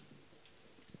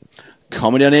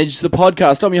Comedy on Edge is the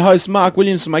podcast. I'm your host, Mark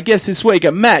Williamson. My guests this week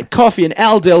are Matt Coffey and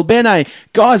Al Del Bene.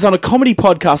 Guys, on a comedy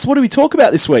podcast, what do we talk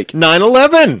about this week?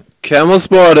 9/11. Camel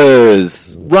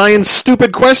spotters. Ryan's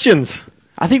stupid questions.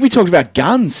 I think we talked about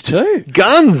guns, too.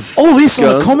 Guns. All this on a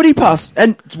Guns. comedy pass.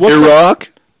 And what's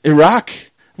Iraq.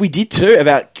 We did, too,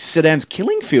 about Saddam's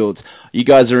killing fields. You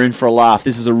guys are in for a laugh.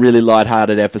 This is a really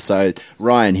lighthearted episode.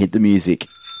 Ryan, hit the music.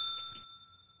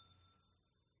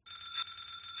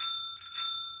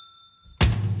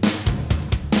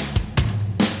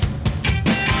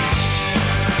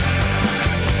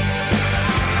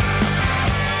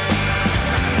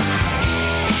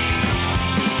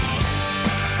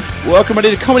 Welcome,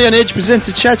 everybody, to Comedy on Edge presents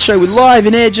a chat show with live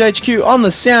in Edge HQ. On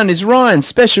the sound is Ryan.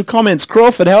 Special comments,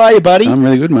 Crawford. How are you, buddy? I'm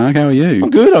really good, Mark. How are you? I'm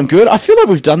good. I feel like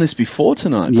we've done this before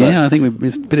tonight. Yeah, I think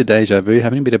there's a bit of deja vu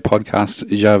happening, a bit of podcast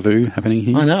deja vu happening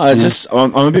here. I know.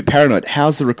 I'm a bit paranoid.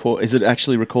 How's the record? Is it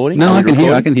actually recording? No, Are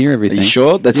we I can hear everything. Are you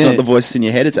sure? That's Yeah. not the voice in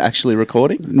your head. It's actually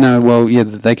recording. No, well, yeah,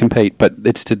 they compete, but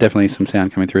it's definitely some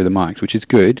sound coming through the mics, which is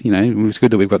good. You know, it's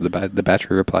good that we've got the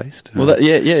battery replaced. Well,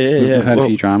 yeah. We've had Well, a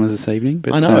few dramas this evening.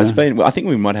 But, I know it's been. Well, I think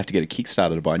we might have to get a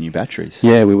Kickstarter to buy new batteries.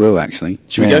 Yeah, we will actually.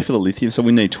 Should we go for the lithium? So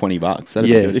we need $20. That'd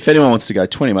be Yeah. good. If anyone wants to go,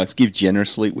 $20, give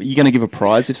generously. Are you going to give a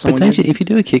prize if But someone? don't you, if you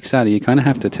do a Kickstarter, you kind of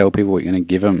have to tell people what you're going to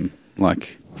give them,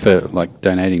 for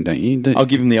donating, don't you? I'll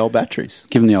give them the old batteries.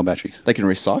 Give them the old batteries. They can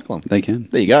recycle them. They can.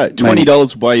 There you go.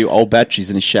 $20 will buy you old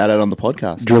batteries and a shout out on the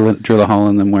podcast. Drill a hole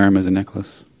in them, wear them as a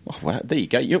necklace. Oh, wow. There you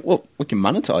go. Well, we can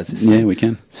monetize this. Yeah, thing. we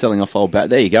can. Selling off old bat.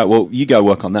 There you go. Well, you go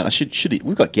work on that.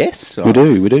 We've got guests. We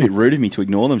do. It's a bit rude of me to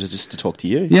ignore them just to talk to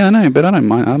you. Yeah, I know, but I don't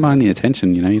mind. I mind the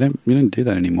attention. You know, you don't do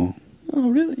that anymore. Oh,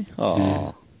 really? Oh.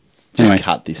 Yeah. Just Anyway.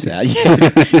 cut this out.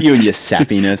 You and your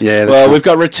sappiness. Yeah, that's well, fine. we've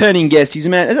got returning guest. He's a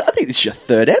man. I think this is your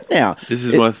third ep now. This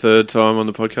is my third time on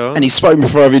the podcast. And he's spoken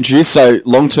before I've introduced, so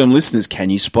long-term listeners, can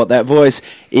you spot that voice?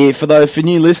 For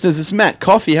new listeners, it's Matt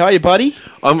Coffey. How are you, buddy?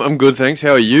 I'm good, thanks.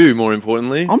 How are you, more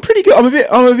importantly? I'm pretty good. I'm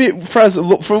a bit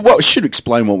for what should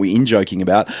explain what we're in joking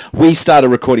about. We started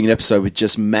recording an episode with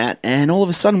just Matt, and all of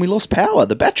a sudden we lost power.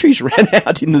 The batteries ran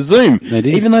out in the Zoom, They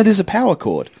did. even though there's a power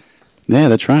cord. Yeah,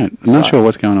 that's right. I'm not sure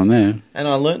what's going on there. And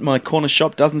I learnt my corner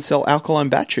shop doesn't sell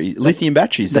lithium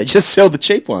batteries. They just sell the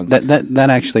cheap ones.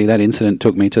 That incident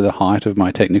took me to the height of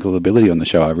my technical ability on the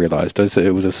show. I realised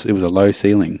it was a low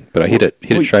ceiling, but I hit it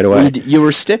straight away. You were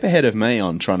a step ahead of me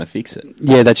on trying to fix it.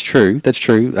 Yeah, that's true.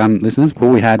 Listeners,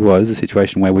 what we had was a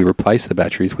situation where we replaced the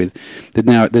batteries with.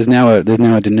 There's now a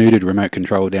denuded remote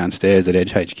control downstairs at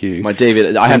Edge HQ. My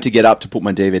DVD. I have to get up to put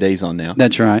my DVDs on now.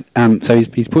 That's right. So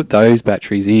he's put those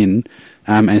batteries in.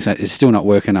 And it's still not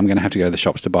working. I'm going to have to go to the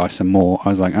shops to buy some more. I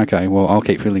was like, okay, well, I'll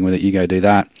keep fiddling with it. You go do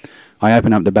that. I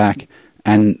open up the back,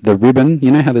 and the ribbon, you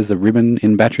know how there's the ribbon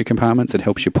in battery compartments that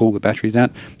helps you pull the batteries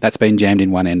out? That's been jammed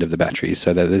in one end of the batteries,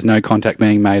 so that there's no contact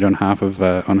being made on half of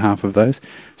those.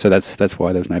 So that's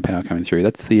why there was no power coming through.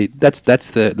 That's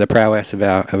the prowess of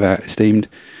our esteemed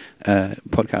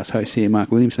podcast host here,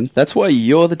 Mark Williamson. That's why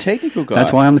you're the technical guy.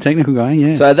 That's why I'm the technical guy.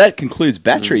 Yeah. So that concludes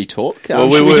battery talk.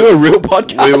 Well, Should we do a real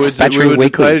podcast? Battery we were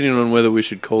Weekly. debating on whether we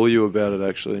should call you about it,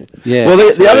 actually. Yeah. Well,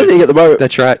 the other thing at the moment.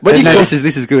 That's right. When you No, call- this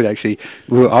is good actually.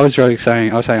 I was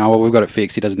saying, oh, well, we've got it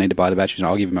fixed. He doesn't need to buy the batteries.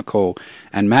 I'll give him a call.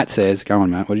 And Matt says, "Go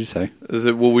on, Matt. What did you say?" Is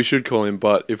it, well, we should call him,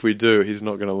 but if we do, he's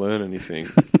not going to learn anything.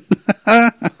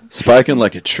 Spoken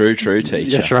like a true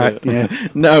teacher. That's right. Yeah.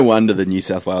 No wonder the New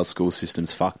South Wales school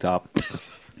system's fucked up.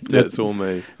 Yeah, it's all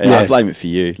me. Yeah, Yeah. I blame it for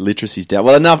you. Literacy's down.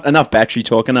 Well, enough battery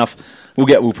talk. Enough.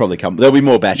 We'll probably come. There'll be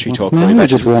more battery talk for no, you. we're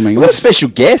Batteries. just warming. What a special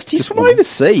guest. He's from warming.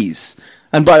 overseas.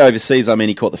 And by overseas, I mean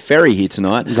he caught the ferry here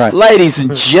tonight. Right. Ladies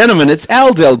and gentlemen, it's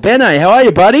Al Del Bene. How are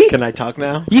you, buddy? Can I talk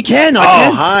now? You can. I Oh,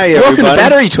 can. hi, Welcome to everybody.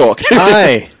 Battery Talk.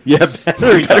 Hi. Yeah,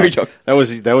 battery talk. That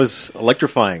was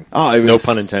electrifying. Oh, it was,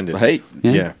 no pun intended. Hey,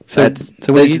 Yeah. So, That's-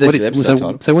 so, what do you, that's what, the episode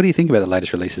title. so what do you think about the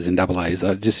latest releases in AA's?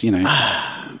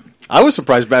 I was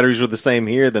surprised batteries were the same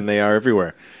here than they are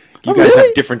everywhere. You Oh, guys really?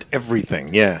 have different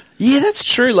everything. Yeah. Yeah, that's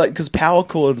true. Like, because power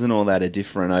cords and all that are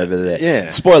different over there. Yeah.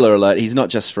 Spoiler alert: he's not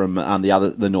just from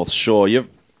the North Shore.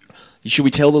 Should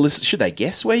we tell the listeners? Should they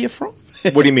guess where you're from?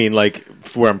 What do you mean, like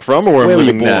where I'm from or where Where I'm were you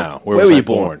living born? now? Where was were I you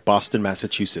born? Boston,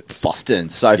 Massachusetts. Boston.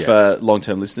 So Yes. for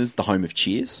long-term listeners, the home of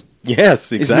Cheers.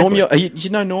 Yes, Is exactly. Norm? Do you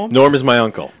know Norm? Norm is my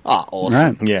uncle. Ah,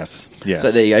 awesome. Right. Yes. Yes. So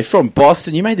there you go. From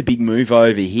Boston, you made the big move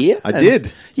over here. I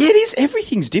did. Yeah, it is.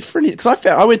 Everything's different. Because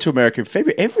I went to America in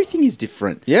February. Everything is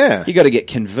different. Yeah. You got to get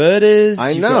converters.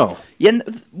 I You've know. got- yeah. And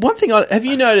one thing, have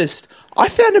you noticed? I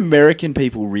found American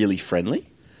people really friendly.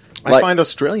 I find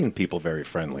Australian people very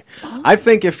friendly. I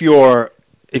think if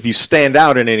you stand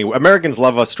out in any way, Americans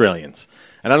love Australians.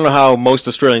 And I don't know how most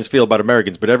Australians feel about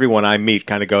Americans, but everyone I meet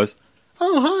kind of goes,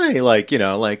 oh, hi. Like,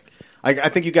 I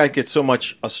think you guys get so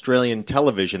much Australian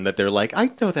television that they're like,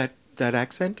 I know that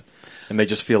accent. And they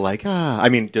just feel like, I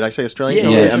mean, did I say Australian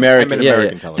television? Yeah, American, I meant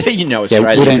American television. You know,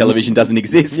 Australian television doesn't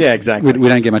exist. Yeah, exactly. We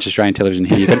don't get much Australian television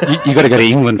here. You got to go to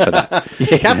England for that.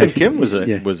 Captain Kim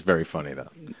was very funny, though.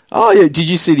 Oh, yeah. Did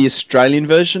you see the Australian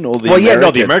version or the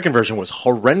the American version was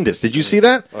horrendous. Did you see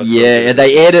that? Yeah, and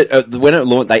they aired it when it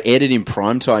launched. They aired it in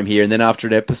prime time here, and then after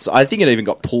an episode, I think it even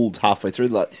got pulled halfway through.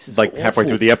 Like, this is Like halfway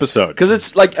through the episode. because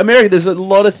it's like America. There's a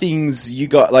lot of things you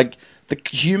got like. The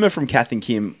humor from Kath and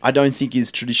Kim, I don't think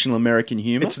is traditional American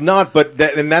humor. It's not, but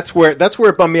that's where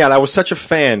it bummed me out. I was such a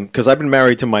fan because I've been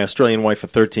married to my Australian wife for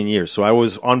 13 years, so I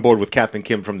was on board with Kath and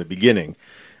Kim from the beginning.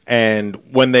 And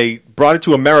when they brought it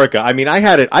to America, I mean, I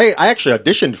had it. I actually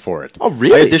auditioned for it. Oh,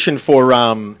 really? I auditioned for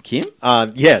Kim?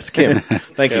 Yes, Kim.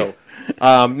 Thank you.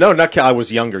 No, not Kim. I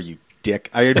was younger. You dick.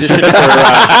 I auditioned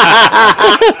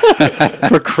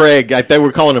for Craig. They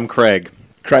were calling him Craig.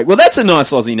 Craig. Well, that's a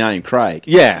nice Aussie name, Craig.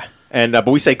 Yeah. And but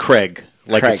we say Craig,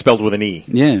 like Craig. it's spelled with an E.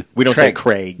 Yeah. We don't Craig. say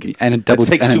Craig. And a double. It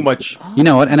takes and too much. You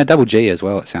know what? And a double G as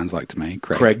well. It sounds like to me.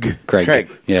 Craig. Craig.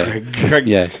 Yeah. Craig.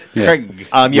 Yeah. Craig.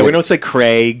 We don't say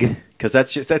Craig because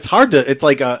that's hard to. It's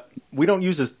like we don't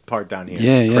use this part down here.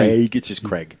 Yeah. Craig. It's just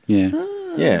Craig. Yeah.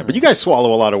 Yeah, but you guys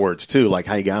swallow a lot of words too. Like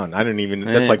how you going? I don't even.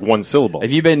 That's like one syllable.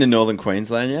 Have you been to Northern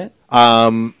Queensland yet?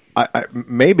 I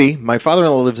maybe my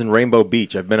father-in-law lives in Rainbow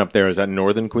Beach. I've been up there. Is that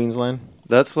Northern Queensland?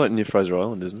 That's like near Fraser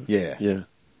Island, isn't it? Yeah. Yeah.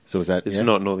 So is that? It's yeah?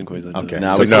 not Northern Queensland. Okay.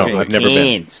 No, So we're no, talking I've never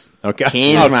been. Cairns. Okay.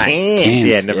 Cairns, mate. Cairns. Cairns.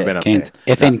 Yeah, never been up Cairns.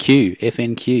 there. FNQ.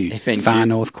 FNQ. Far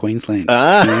North Queensland.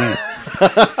 Ah.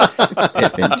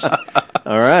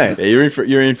 All right. Yeah, you're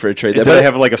in for a treat. Do There, they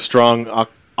have like a strong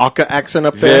Aka accent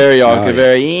up there? very awkward, yeah.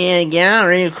 very yeah,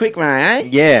 real quick, mate.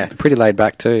 Yeah. Pretty laid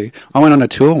back too. I went on a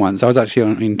tour once. I was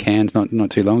actually in Cairns not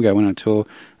too long ago. I went on a tour.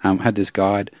 Had this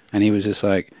guide, and he was just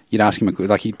like, you'd ask him,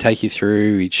 like he'd take you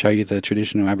through, he'd show you the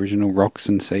traditional Aboriginal rocks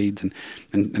and seeds,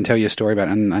 and tell you a story about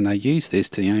it. And they use this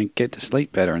to get to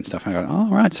sleep better and stuff. And I go, oh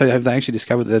right, so have they actually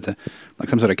discovered that there's like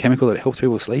some sort of chemical that helps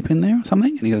people sleep in there or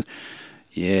something? And he goes,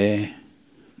 yeah.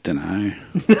 Don't know.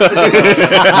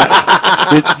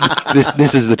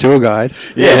 this is the tour guide.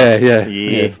 Yeah.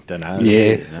 Don't know.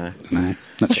 Yeah. No,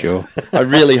 not sure. I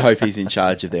really hope he's in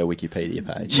charge of their Wikipedia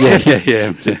page.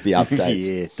 Yeah. Just the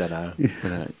updates. Yeah, don't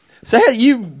know. So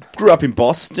you grew up in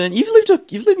Boston. You've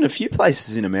lived in a few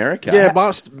places in America.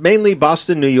 Yeah, mainly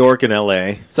Boston, New York, and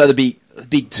L.A. So the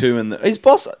big two and is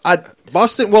Boston.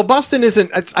 Boston. Well, Boston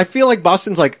isn't. I feel like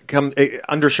Boston's like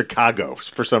under Chicago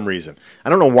for some reason. I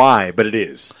don't know why, but it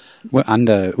is. What do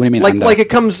you mean under? Like it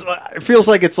comes. It feels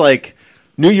like it's like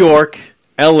New York,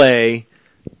 L.A.,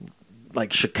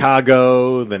 like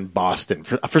Chicago, then Boston.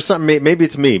 For some, maybe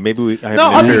it's me. Maybe I have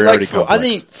an inferiority complex. I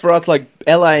think for us, like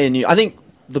L.A. and I think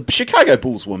the Chicago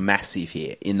Bulls were massive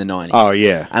here in the 90s. Oh,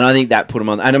 yeah. And I think that put them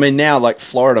on. And I mean, now like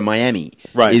Florida, Miami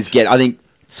Right. I think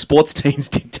sports teams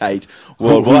dictate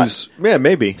worldwide. Yeah,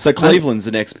 maybe. So Cleveland's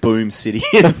the next boom city.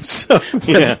 So,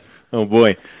 yeah. Oh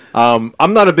boy. I'm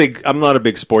not a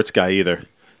big sports guy either.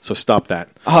 So stop that.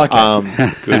 Oh,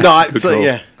 okay. Good. No, Good call.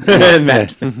 yeah.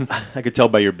 Matt. I could tell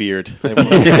by your beard. I'm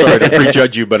sorry to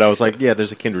prejudge you, but I was like, yeah,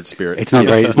 there's a kindred spirit. It's not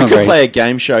very. It's We not could very. play a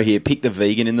game show here. Pick the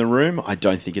vegan in the room. I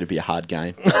don't think it'd be a hard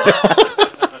game.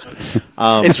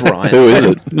 It's Ryan. Who is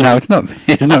it? No, it's not.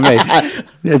 It's not me.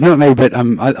 It's not me. But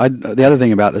the other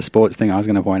thing about the sports thing I was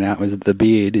going to point out was that the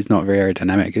beard is not very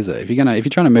aerodynamic, is it? If you're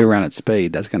trying to move around at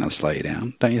speed, that's going to slow you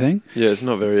down, don't you think? Yeah, it's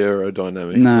not very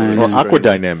aerodynamic. No. or Extreme.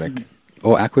 aquadynamic.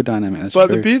 Or aquadynamic. That's But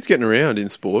true. the beard's getting around in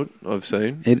sport, I've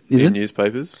seen. Is in it?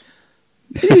 newspapers.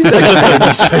 It is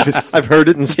actually. I've heard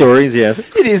it in stories. Yes.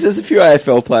 It is. There's a few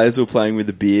AFL players who are playing with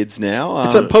the beards now.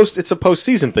 It's a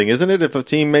postseason thing, isn't it? If a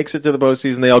team makes it to the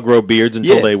postseason, they all grow beards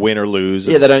until Yeah. they win or lose.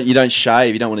 Yeah, you don't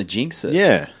shave. You don't want to jinx it.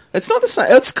 Yeah. It's not the same.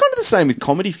 It's kind of the same with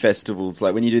comedy festivals.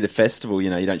 Like when you do the festival, you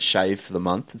don't shave for the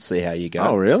month and see how you go.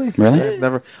 Oh, really? Really?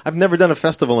 I've never done a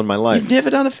festival in my life. You've never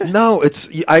done a festival? No,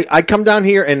 I come down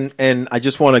here and I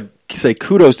just want to say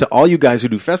kudos to all you guys who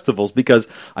do festivals because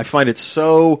I find it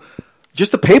so.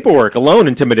 Just the paperwork alone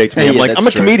intimidates me. Yeah, I'm like, that's I'm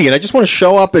a true. comedian. I just want to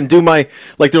show up and do my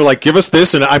like. They're like, give us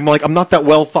this, and I'm like, I'm not that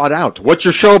well thought out. What's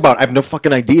your show about? I have no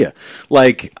fucking idea.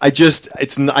 Like, I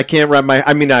can't wrap my.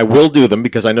 I mean, I will do them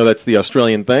because I know that's the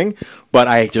Australian thing, but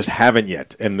I just haven't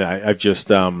yet, and I've just.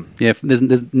 Yeah,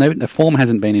 there's no, the form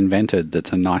hasn't been invented.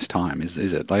 That's a nice time, is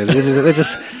it? Like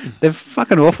they're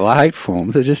fucking awful. I hate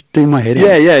forms. They just do my head in.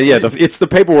 Yeah. It's the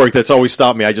paperwork that's always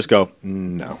stopped me. I just go,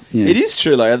 no. Yeah. It is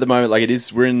true. Like at the moment, like it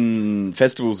is. We're in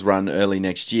festivals run early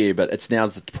next year, but it's now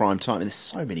the prime time, and there's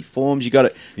so many forms. You got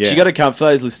to. Yeah. You got to come. For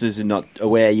those listeners who are not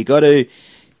aware, you got to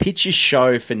pitch your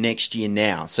show for next year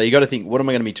now. So you got to think, what am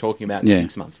I going to be talking about in Yeah.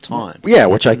 6 months' time? Yeah,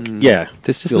 which I There's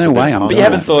just feels no a bit way I'm odd. But you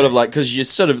haven't thought of, like, because you're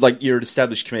sort of like, you're an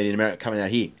established comedian in America coming out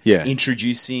here. Yeah.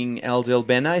 Introducing El Del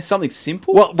Bene, something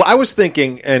simple. Well, I was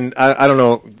thinking, and I don't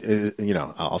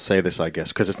know, I'll say this, I guess,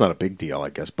 because it's not a big deal, I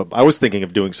guess, but I was thinking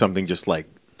of doing something just like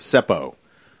Seppo,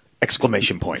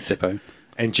 exclamation point. Seppo.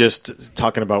 And just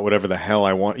talking about whatever the hell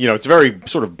I want. It's very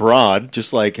sort of broad,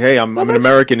 just like, hey, I'm an that's-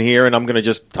 American here, and I'm going to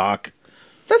just talk.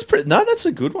 That's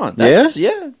a good one. That's,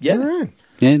 yeah? Yeah. All right.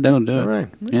 Yeah, that'll do it. All right.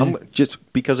 Yeah. I'm, just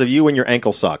because of you and your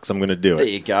ankle socks, I'm going to do There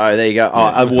it. you go. There you go. Oh,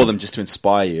 I wore them just to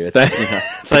inspire you. It's,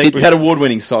 Thank we've had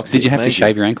award-winning socks. Did you here. have to Thank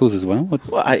shave your ankles as well? What-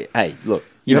 Well, hey, look.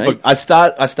 You You have know, I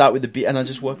start with the beard and I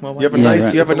just work my way. You have a Yeah, nice,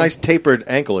 right. you have a nice tapered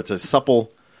ankle. It's a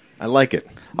supple. I like it.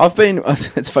 I've been.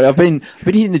 It's funny. I've been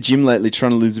hitting the gym lately,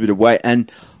 trying to lose a bit of weight, and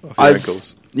your I've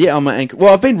ankles. Yeah, on my ankle.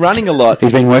 Well, I've been running a lot,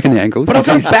 He's been working the ankles. but I've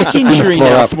got a back injury Floor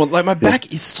now. up. From, like my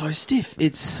back is so stiff.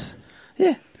 It's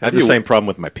I have the same problem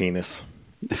with my penis.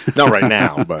 Not right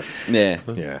now, but yeah.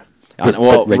 yeah. I know,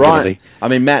 well, But regularly. Ryan, I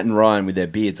mean Matt and Ryan with their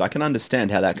beards. I can understand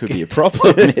how that could be a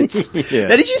problem. It's, Yeah.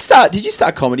 Now, did you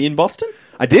start comedy in Boston?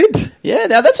 I did. Yeah.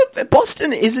 Now that's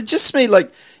Boston. Is it just me?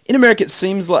 Like in America, it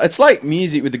seems like it's like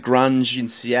music with the grunge in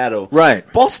Seattle.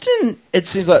 Right. Boston, it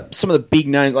seems like some of the big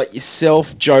names, like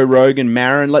yourself, Joe Rogan,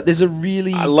 Maron. Like there's a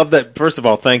really. I love that. First of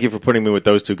all, thank you for putting me with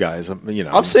those two guys.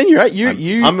 I've seen you. Right?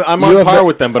 I'm on you're par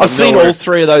with them, but I've I'm seen nowhere- all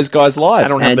three of those guys live. I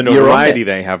don't have and the you're on notoriety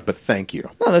there. they have, but thank you.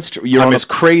 No, that's true. You're I'm on as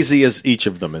crazy as each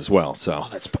of them as well. So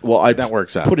that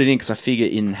works out. Put it in because I figure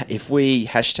if we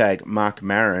hashtag Mark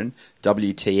Maron,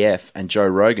 WTF, and Joe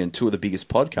Rogan, two of the biggest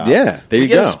podcasts. Yeah, there we you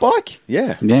get go. a spike.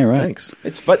 Yeah, Yeah, right. Thanks.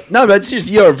 But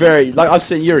seriously, you're a very like I've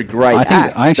seen. You're a great I think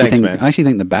act. I actually Thanks, think man. I actually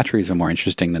think the batteries are more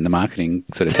interesting than the marketing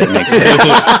sort of techniques.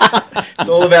 It's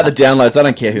all about the downloads. I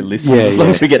don't care who listens Yeah, as long yeah.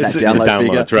 as we get that It's download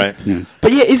downloads, figure. right?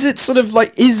 But yeah, is it sort of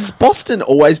like is Boston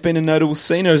always been a notable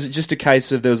scene, or is it just a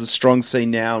case of there was a strong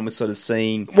scene now and we're sort of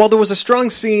seeing? Well, there was a strong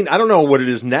scene. I don't know what it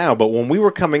is now, but when we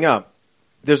were coming up,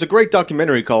 there's a great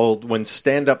documentary called "When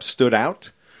Stand Up Stood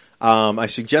Out." I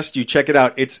suggest you check it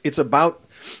out. It's about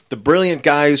the brilliant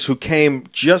guys who came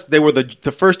they were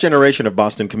the first generation of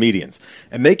Boston comedians,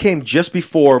 and they came just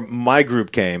before my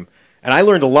group came. And I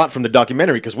learned a lot from the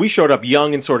documentary because we showed up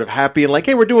young and sort of happy and like,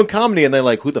 hey, we're doing comedy. And they're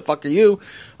like, who the fuck are you?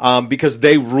 Because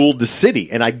they ruled the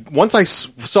city. And once I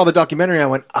saw the documentary, I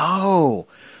went, oh,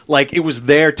 like it was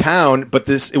their town, but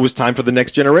it was time for the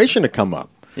next generation to come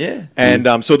up. Yeah.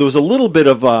 And so there was a little bit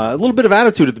of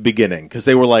attitude at the beginning because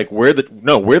they were like, we're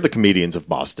the comedians of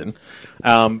Boston.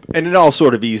 And it all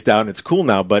sort of eased out and it's cool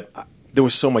now, but there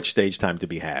was so much stage time to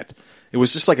be had. It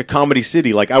was just like a comedy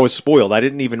city. Like I was spoiled. I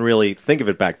didn't even really think of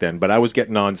it back then, but I was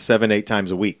getting on 7-8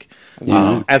 times a week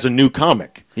as a new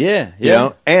comic. Yeah, You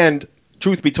know? And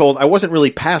truth be told, I wasn't really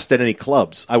passed at any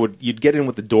clubs. You'd get in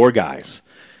with the door guys.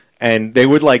 And they'd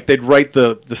write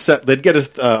the set. They'd get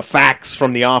a fax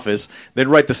from the office. They'd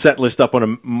write the set list up on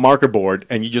a marker board,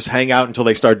 and you just hang out until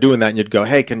they start doing that. And you'd go,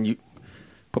 "Hey, can you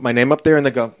put my name up there?" And they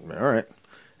go, "All right."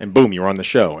 And boom, you're on the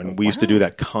show. And we used to do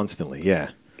that constantly. Yeah.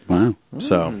 Wow.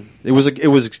 So it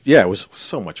was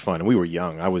so much fun. And we were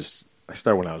young. I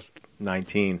started when I was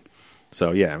 19.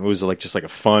 So yeah, it was just like a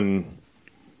fun,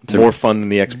 more fun than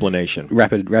the explanation.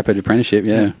 Rapid apprenticeship,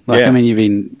 yeah. Like Yeah. I mean, you've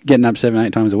been getting up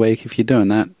 7-8 times a week. If you're doing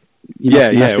that, you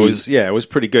must be- It was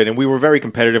pretty good, and we were very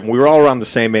competitive. And we were all around the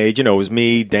same age. You know, it was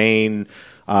me, Dane,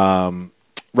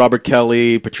 Robert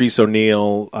Kelly, Patrice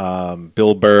O'Neill,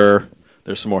 Bill Burr.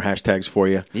 There's some more hashtags for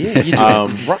you. Yeah, you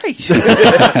did great.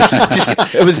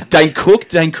 It was Dane Cook.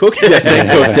 Yes, Dane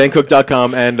Cook,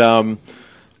 DaneCook.com, and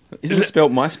Isn't it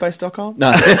spelled myspace.com?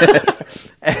 No.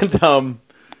 and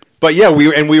but yeah,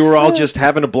 we were all just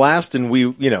having a blast, and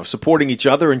we supporting each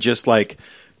other, and just like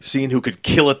seeing who could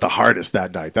kill it the hardest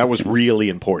that night. That was really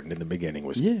important in the beginning.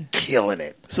 Was killing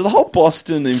it. So the whole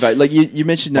Boston invasion, like you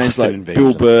mentioned names Boston like invasion.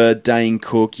 Bill Burr, Dane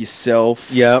Cook,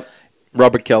 yourself. Yep.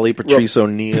 Robert Kelly, Patrice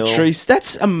O'Neill. Patrice,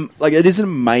 that's it is an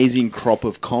amazing crop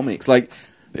of comics. Like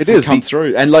It to is. come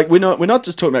through, and like we're not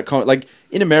just talking about comic. Like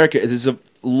in America, there's a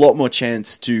lot more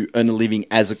chance to earn a living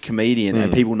as a comedian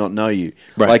and people not know you.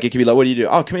 Right. Like it could be like, what do you do?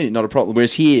 Oh, comedian, not a problem.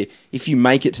 Whereas here, if you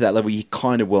make it to that level, you're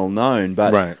kind of well known.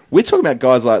 But Right. we're talking about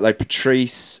guys like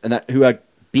Patrice and that who are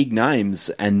big names.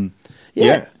 And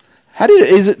Yeah.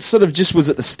 is it sort of just was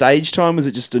it the stage time? Was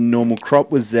it just a normal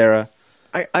crop? Was there a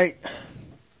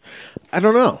I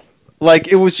don't know. Like,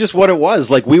 it was just what it was.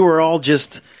 Like, we were all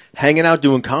just hanging out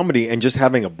doing comedy and just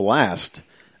having a blast.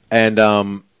 And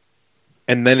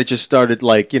then it just started,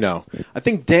 like, I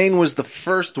think Dane was the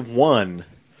first one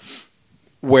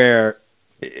where,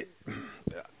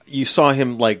 you saw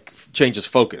him like change his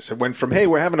focus. It went from, hey,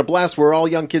 we're having a blast, we're all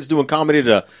young kids doing comedy,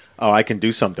 to, oh, I can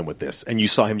do something with this. And you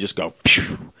saw him just go,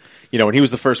 phew. You know, and he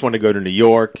was the first one to go to New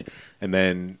York, and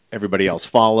then everybody else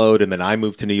followed, and then I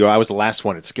moved to New York. I was the last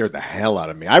one. It scared the hell out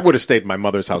of me. I would have stayed in my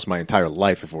mother's house my entire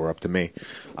life if it were up to me.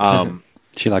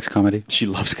 She likes comedy. She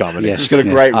loves comedy. Yeah. She's got a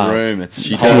great room.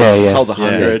 She holds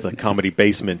 100. It's the comedy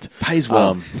basement. Pays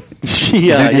well.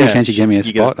 Any chance you give me a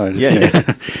spot?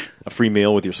 A free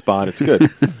meal with your spot. It's good.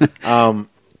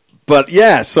 But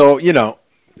yeah, so, you know,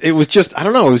 it was just, I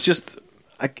don't know, it was just,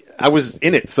 I was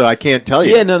in it, so I can't tell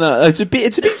you. Yeah, no. Is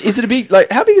it a big,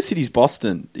 like, how big a city is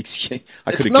Boston? Excuse,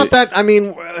 It's not that, I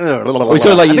mean,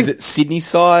 is it Sydney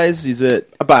size? Is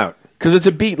it about? Because it's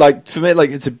a big, like, for me, like,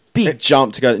 it's a big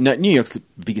jump to go. No, New York's the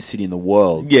biggest city in the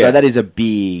world. Yeah. So that is a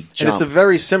big jump. And it's a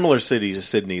very similar city to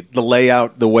Sydney. The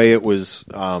layout, the way it was,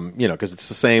 you know, because it's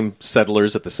the same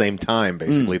settlers at the same time,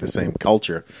 basically the same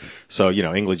culture. So, you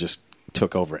know, England just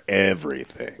took over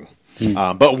everything.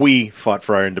 But we fought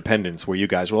for our independence, where you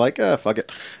guys were like, fuck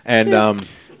it. And,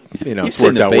 you know, You've it's seen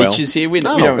worked the out well. beaches here.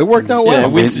 It worked out well. Yeah,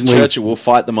 Winston Churchill will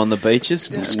fight them on the beaches.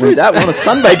 Screw that. We want a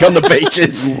sunbake on the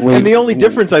beaches. And the only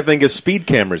difference, I think, is speed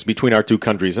cameras between our two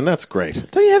countries, and that's great.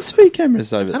 Don't you have speed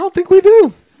cameras over I there? don't think we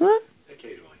do. Huh?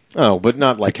 Oh, but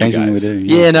not like you Occasionally we guys. do.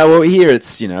 Yeah, no, well, here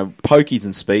it's, you know, pokies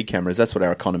and speed cameras. That's what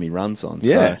our economy runs on.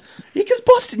 Yeah. So, because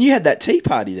Boston, you had that Tea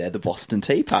Party there, the Boston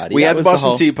Tea Party. We That had the was Boston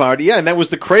whole- Tea Party, yeah, and that was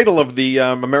the cradle of the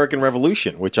American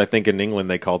Revolution, which I think in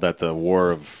England they called that the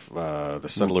War of the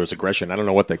Settlers' Aggression. I don't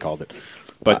know what they called it.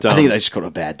 But I think they just got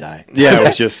a bad day. yeah, it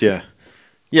was just, yeah.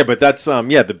 Yeah, but that's,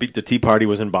 the Tea Party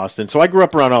was in Boston. So I grew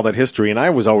up around all that history, and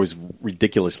I was always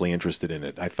ridiculously interested in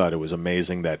it. I thought it was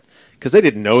amazing that, because they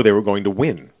didn't know they were going to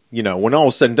win. You know, when all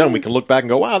was said and done, we can look back and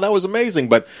go, wow, that was amazing.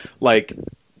 But, like,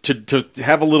 to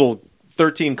have a little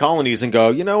 13 colonies and go,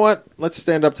 you know what, let's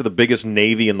stand up to the biggest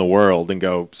navy in the world and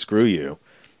go, screw you,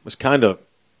 was kind of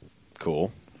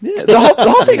cool. Yeah, the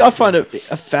whole thing I find it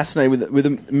fascinating with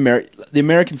the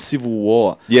American Civil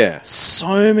War. Yeah.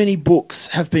 So many books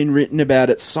have been written about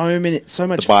it. So much.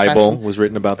 The Bible was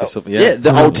written about this. Yeah,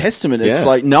 the Old Testament. It's Yeah.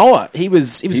 like Noah. He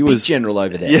was a big general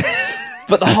over there. Yeah.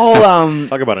 But the whole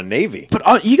Talk about a navy.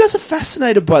 But you guys are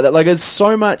fascinated by that. Like, there's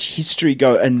so much history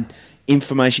and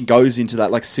information goes into that,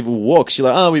 like Civil War. Because you're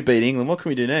like, oh, we beat England. What can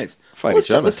we do next? Fight let's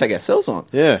each other. Let's take ourselves on.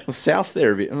 Yeah. The South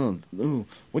there a bit. Oh,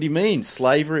 what do you mean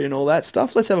slavery and all that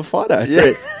stuff? Let's have a fight over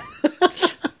it.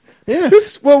 Yeah.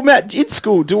 Well, Matt, in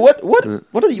school, what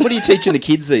are you teaching the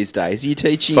kids these days? Are you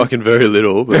teaching Fucking very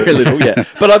little. But very little? Yeah,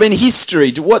 but I mean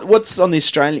history. What's on the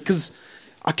Australian? Because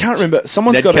I can't remember.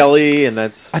 Someone's Ned got Kelly, and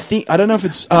that's... I don't know if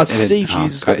it's Steve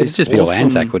Hughes. Got It's just be all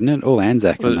Anzac, wouldn't it? All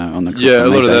Anzac on the yeah, a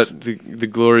on lot these of days. that, the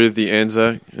glory of the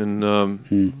Anzac and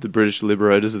the British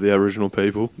liberators of the Aboriginal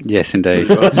people. Yes, indeed.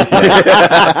 Did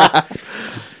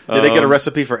they get a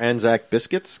recipe for Anzac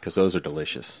biscuits? Because those are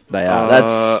delicious. They are.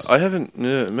 That's I haven't.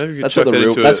 Yeah, maybe we could that's chuck what the that real.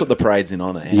 into That's it. what the parade's in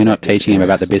honour. You're not teaching him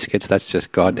Anzac about the biscuits. biscuits. That's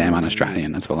just goddamn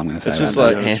un-Australian. That's all I'm going to say. It's just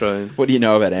about like, Yeah, Australian. what do you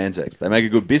know about Anzacs? They make a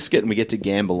good biscuit, and we get to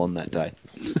gamble on that day.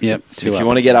 that. Yep. If you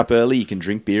want to get up early, you can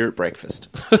drink beer at breakfast.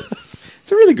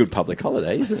 It's a really good public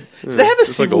holiday, isn't it? Do they have a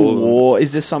It's like civil all of them. war?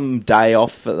 Is there some day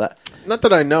off for that? Not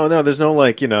that I know. No, there's no,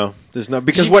 like, you know... There's no...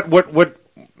 Because what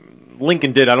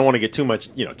Lincoln did, I don't want to get too much,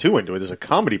 too into it. There's a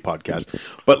comedy podcast.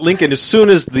 But Lincoln, as soon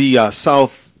as the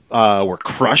South were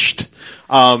crushed,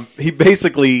 he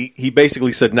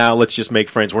basically said, now let's just make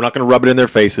friends. We're not going to rub it in their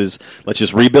faces. Let's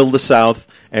just rebuild the South,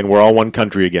 and we're all one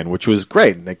country again, which was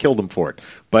great. And they killed him for it.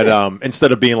 But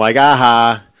instead of being like,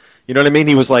 aha... You know what I mean?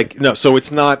 He was like, no, so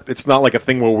it's not like a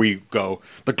thing where we go,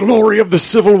 the glory of the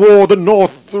Civil War, the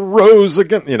North rose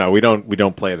again. We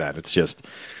don't play that. It's just,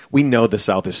 we know the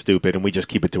South is stupid and we just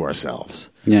keep it to ourselves.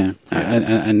 Yeah,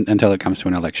 and until it comes to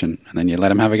an election, and then you let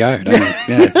them have a go. Don't you?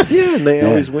 Yeah. Yeah, and they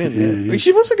always win. Yeah.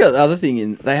 You've also got the other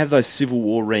thing, they have those Civil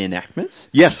War reenactments.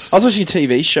 Yes. I was watching a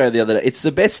TV show the other day. It's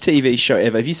the best TV show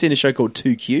ever. Have you seen a show called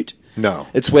Too Cute? No.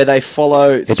 It's where they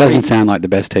follow... It doesn't sound like the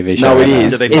best TV show. No, it ever.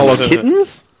 is. Do they follow It's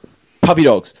kittens? Puppy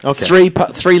dogs. Okay.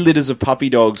 Three litters of puppy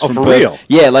dogs. Oh, from for birth. real?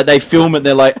 Yeah, like they film it and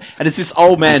they're like... And it's this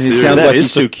old man who Serious? sounds That like... is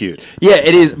he's too cute. Yeah,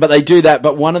 it is. But they do that.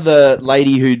 But one of the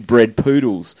lady who'd bred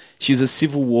poodles, she was a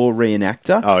Civil War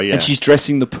reenactor. Oh, yeah. And she's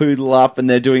dressing the poodle up and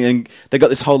and they got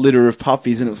this whole litter of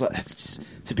puppies and it was like, it's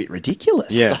a bit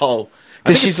ridiculous. Yeah. The whole... I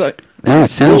think Because she's like... No, it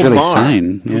sounds Bill really Maher,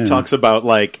 sane. Who Yeah. talks about,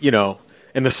 like,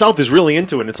 and the South is really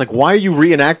into it. And it's like, why are you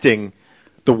reenacting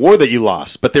the war that you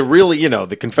lost? But they're really,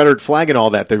 the Confederate flag and all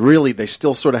that, they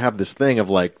still sort of have this thing of,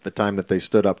 like, the time that they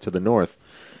stood up to the North.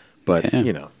 But,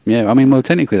 Yeah. Yeah, I mean, well,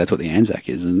 technically that's what the Anzac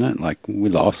is, isn't it? Like, we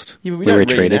lost. Yeah, but we we don't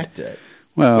retreated. reenact it.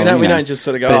 Well, We don't- you we know, don't just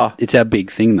sort of go, but "Oh." it's our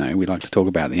big thing, though. We like to talk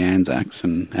about the Anzacs,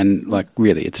 and like,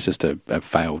 really, it's just a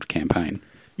failed campaign.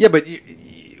 Yeah, but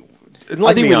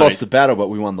I think we lost the battle, but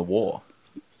we won the war.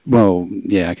 Well,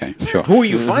 yeah, okay, sure. Who are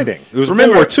you fighting? It was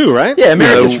Remember- World War II, right? Yeah,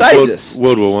 America Yeah, saved us.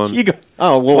 World War One. You go,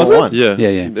 Oh, World Was War it? One. Yeah,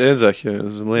 Yeah. Anzac. Yeah, it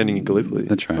was landing in Gallipoli.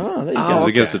 That's right. oh, there you Oh, It go. was okay.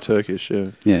 against the Turkish. Yeah,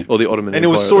 Yeah. or the Ottoman. And it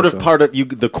was Empire sort at of the time. part of you.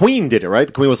 The Queen did it, right?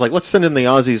 The Queen was like, "Let's send in the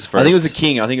Aussies first." I think it was the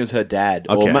king. I think it was her dad.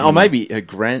 Okay. Or maybe her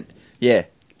grand... Yeah.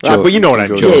 But you know what I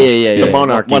mean. George. Yeah. The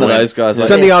monarchy. One of went, those guys. Like,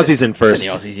 Send the yeah, Aussies in first.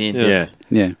 Send the Aussies in. Yeah. Yeah.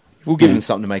 Yeah, We'll give Yeah. them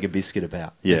something to make a biscuit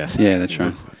about. Yeah. yeah, that's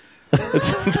right. That's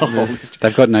the whole history.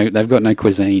 They've got no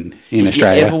cuisine in If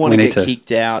Australia. you ever want We to need get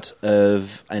kicked out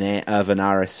of an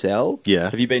RSL, Yeah.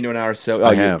 Have you been to an RSL?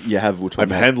 I you have. You have. We'll talk I've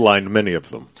about- headlined many of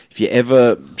them. If you're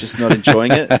ever just not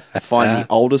enjoying it, find the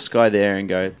oldest guy there and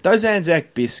go, those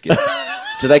Anzac biscuits,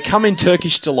 do they come in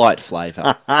Turkish Delight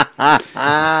flavour?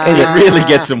 It really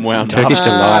gets them wound Turkish up.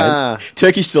 delight.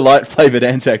 Turkish Delight flavoured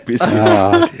Anzac biscuits.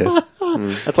 Oh, dear.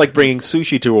 That's like bringing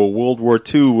sushi to a World War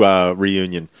II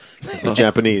reunion. It's the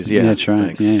Japanese, yeah. That's right.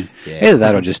 Thanks. Yeah. Yeah. Either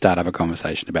that or just start up a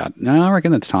conversation about. No, I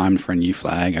reckon it's time for a new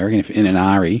flag. I reckon if in an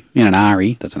ARI,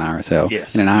 that's an RSL.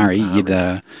 Yes. In an ARI, you'd,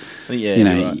 Yeah, you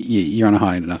know, you're right. you're on a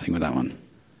high to nothing with that one.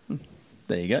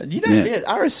 There you go. You don't, Yeah.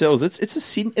 RSLs. It's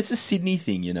a Sydney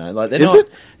thing, you know. Like they're Is not.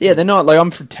 it? Yeah, they're not. Like I'm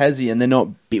from Tassie, and they're not.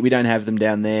 We don't have them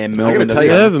down there. Melbourne tell doesn't you,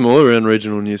 They have have them all around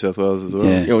regional New South Wales as well.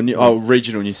 Yeah.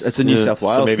 regional news. It's a New Yeah. South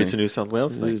Wales. So maybe thing. it's a New South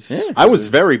Wales thing. is. Yeah. I was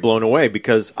very blown away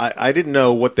because I didn't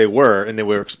know what they were, and they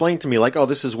were explained to me like, oh,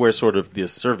 this is where sort of the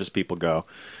service people go,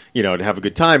 you know, to have a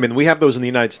good time. And we have those in the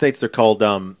United States. They're called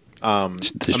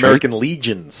street? American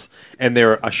Legions, and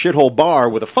they're a shithole bar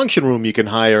with a function room you can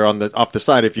hire off the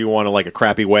side if you want like a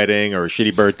crappy wedding or a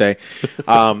shitty birthday.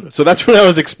 So that's what I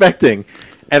was expecting.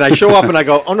 And I show up and I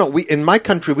go, oh no, in my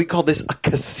country we call this a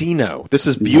casino. This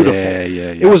is beautiful.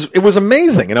 Yeah. It was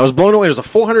amazing, and I was blown away. It was a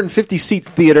 450 seat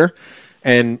theater,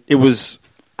 and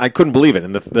I couldn't believe it.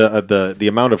 And the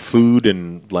amount of food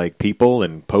and like people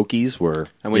and pokies were.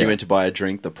 And when yeah. you went to buy a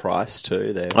drink, the price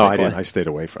too. I didn't. I stayed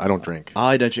away from. I don't drink,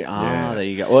 Oh, don't you? Ah, Yeah. there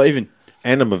you go. Well, even.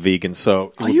 and I'm a vegan,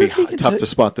 so it Are would you be a vegan tough too? to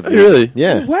spot the Oh, vegan. really?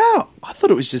 Yeah, Wow, I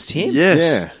thought it was just him. Yes.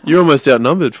 Yeah. You're almost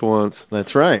outnumbered for once.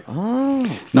 that's right. Oh,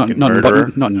 Not Fucking not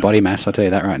murderer. not in body mass. I'll tell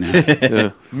you that right now.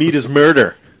 Yeah. Meat is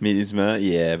murder. Minisma,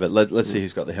 yeah, but let's see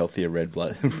who's got the healthier red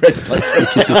blood cell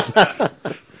counts.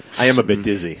 I am a bit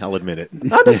dizzy. I'll admit it.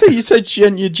 I don't see. You said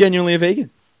you're genuinely a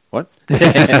vegan. What?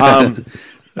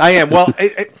 I am. Well,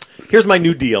 here's my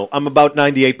new deal. I'm about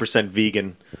 98%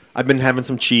 vegan. I've been having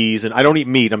some cheese, and I don't eat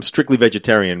meat. I'm strictly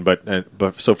vegetarian. But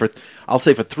so I'll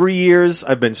say for 3 years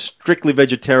I've been strictly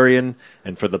vegetarian,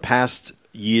 and for the past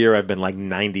year I've been like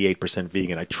 98%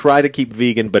 vegan. I try to keep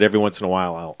vegan, but every once in a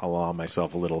while I'll allow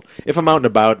myself a little. If I'm out and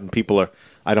about and people are,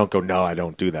 I don't go, no, I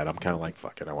don't do that. I'm kind of like,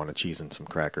 fuck it, I want a cheese and some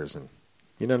crackers, and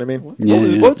you know what I mean.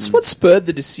 Yeah. What spurred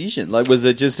the decision? Like, was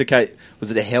it just a case?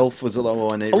 Was it a health? Was it like, oh,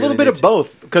 I need A little bit of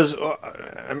both, because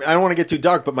I don't want to get too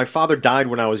dark, but my father died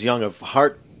when I was young of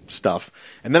heart stuff,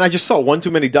 and then I just saw one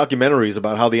too many documentaries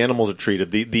about how the animals are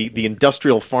treated, the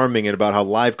industrial farming, and about how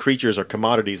live creatures are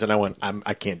commodities, and I went,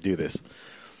 I can't do this.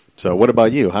 So, what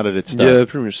about you? How did it start? Yeah,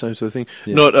 pretty much same sort of thing.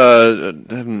 Yeah. Not,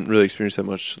 I haven't really experienced that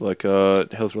much like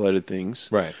health related things,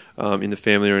 Right. In the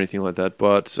family or anything like that.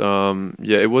 But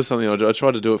yeah, it was something I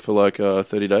tried to do it for like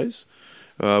 30 days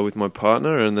with my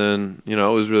partner, and then it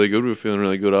was really good. We were feeling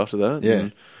really good after that. Yeah.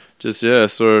 And just I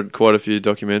saw quite a few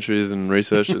documentaries and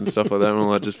researched it and stuff like that. And I'm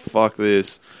like, just fuck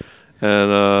this.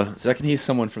 And So I can hear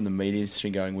someone from the media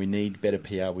industry going, "We need better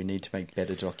PR. We need to make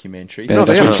better documentaries." No, No,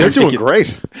 That's they're what doing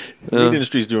great. The Yeah. meat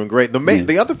industry's doing great.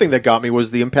 The other thing that got me was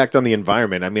the impact on the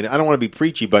environment. I mean, I don't want to be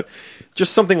preachy, but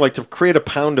just something like to create a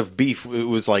pound of beef, it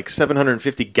was like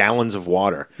 750 gallons of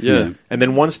water. yeah. And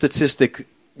then one statistic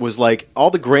was like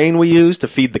all the grain we use to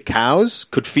feed the cows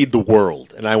could feed the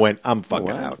world. And I went, I'm fucking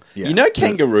out. Yeah. You know,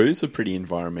 kangaroos are pretty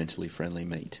environmentally friendly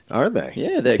meat. Are they?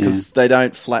 Yeah, because they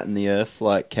don't flatten the earth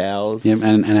like cows. Yeah,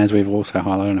 and as we've also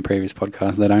highlighted on a previous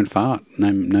podcast, they don't fart.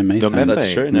 No methane. No methane.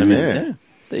 That's true. No, Yeah. yeah.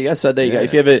 There you go. So there you go.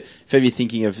 Yeah. If you're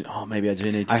thinking of, maybe I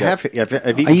do need to. I've Are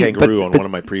eaten you- kangaroo but- on but- one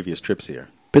of my previous trips here.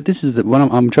 But this is what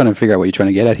I'm trying to figure out what you're trying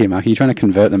to get at here, Mark. Are you trying to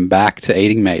convert them back to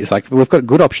eating meat? It's like we've got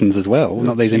good options as well,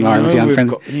 not these environmentally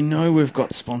unfriendly. We've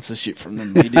got sponsorship from the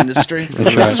meat industry.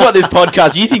 This right. is what this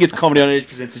podcast. You think it's Comedy on Edge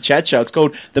presents a chat show? It's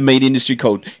called the meat industry,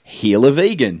 called Heal a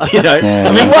Vegan. You know, Yeah.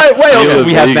 I mean, why else Heal would a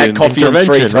we have Vegan Matt Coffee on 3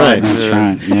 intervention, right. times? That's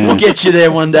right. Yeah. We'll get you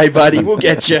there one day, buddy. We'll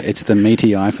get you. It's the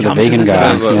meaty eye for Come the to vegan the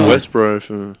guys. Sounds like Yeah. Westboro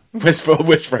for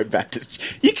West Road Baptist.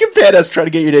 You compared us trying to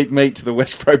get you to eat meat to the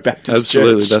West Road Baptist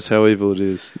absolutely. Church. That's how evil it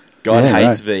is. God Yeah,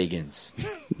 hates right. vegans.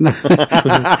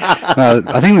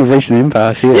 I think we've reached an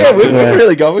impasse here. Yeah, we've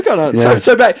really got. We've got on. Yeah.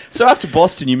 So after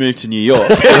Boston, you moved to New York.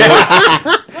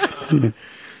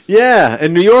 Yeah,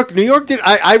 and New York did.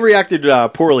 I reacted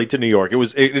poorly to New York.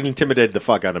 It intimidated the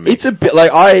fuck out of me. It's a bit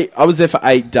like I was there for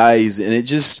 8 days, and it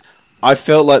just. I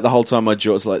felt like the whole time my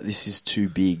jaw was like, this is too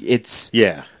big. It's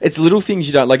little things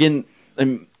you don't like in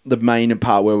the main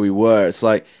part where we were. It's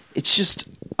like it's just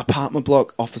apartment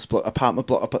block, office block, apartment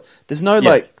block. There's no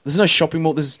there's no shopping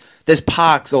mall. There's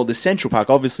parks or there's Central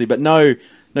Park, obviously, but no.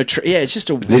 It's just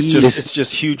a weird. It's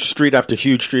just huge street after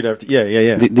huge street after.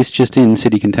 Yeah. This just in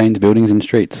city contains buildings and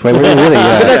streets. We're really, but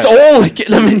that's all. I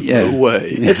mean, Yeah. no way.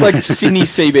 It's like Sydney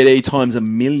CBD times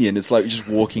 1,000,000. It's like just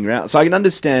walking around. So I can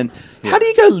understand. How do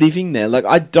you go living there? Like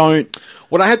I don't.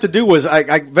 What I had to do was I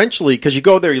eventually, because you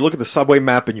go there, you look at the subway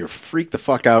map, and you're freaked the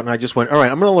fuck out. And I just went, all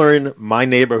right, I'm going to learn my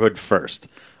neighborhood first.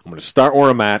 I'm going to start where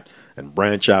I'm at and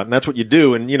branch out, and that's what you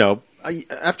do. And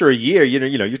after a year,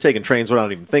 you're taking trains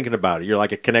without even thinking about it. You're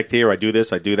like, I connect here, I do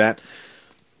this, I do that.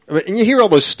 And you hear all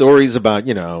those stories about,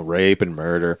 rape and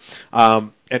murder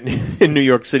in New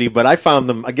York City, but I found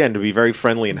them, again, to be very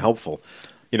friendly and helpful.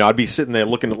 I'd be sitting there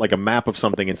looking at like a map of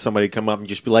something, and somebody would come up and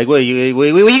just be like, where you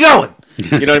going?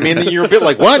 You know what I mean? And you're a bit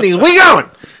like, what? And he's, where you going?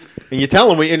 And you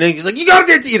tell him, and he's like, you got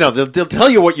to they'll tell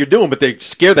you what you're doing, but they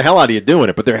scare the hell out of you doing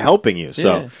it, but they're helping you.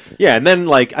 So, yeah. And then,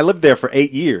 like, I lived there for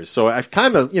 8 years, so I've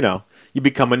kind of, you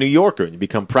become a New Yorker, and you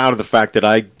become proud of the fact that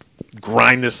I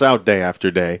grind this out day after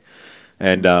day.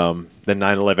 And then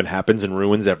 9/11 happens and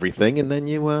ruins everything, and then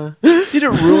you... Did it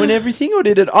ruin everything, or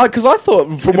did it... Because I thought...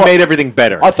 It made everything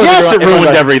better. I thought yes, it ruined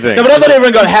got, everything. No, but I thought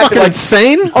everyone got happy. Fucking Like,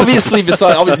 insane? Obviously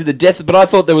the death, but I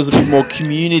thought there was a bit more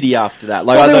community after that.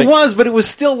 Like, Well, there was, but it was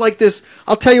still like this...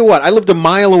 I'll tell you what, I lived a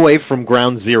mile away from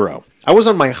Ground Zero. I was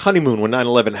on my honeymoon when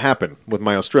 9/11 happened with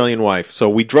my Australian wife, so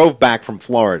we drove back from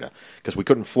Florida because we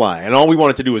couldn't fly, and all we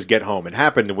wanted to do was get home. It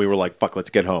happened, and we were like, fuck,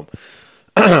 let's get home.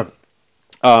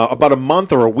 About a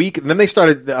month or a week, and then they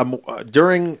started,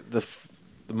 during the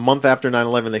month after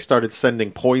 9/11, they started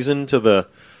sending poison to the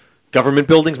government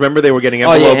buildings. Remember, they were getting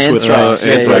envelopes with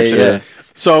anthrax. Yeah.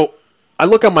 So I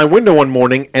look out my window one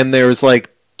morning, and there's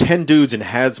like 10 dudes in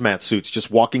hazmat suits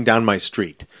just walking down my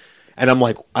street. And I'm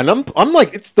like,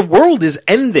 it's the world is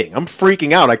ending. I'm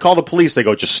freaking out. I call the police. They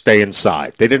go, just stay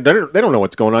inside. They don't know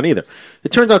what's going on either.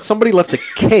 It turns out somebody left a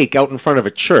cake out in front of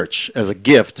a church as a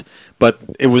gift, but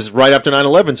it was right after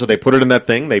 9/11, so they put it in that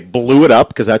thing. They blew it up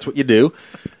because that's what you do.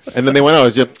 And then they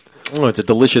went, it's a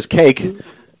delicious cake.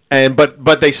 And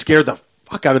but they scared the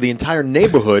fuck out of the entire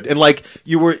neighborhood. And like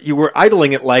you were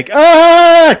idling it like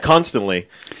constantly.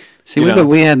 See,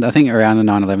 we had, I think around the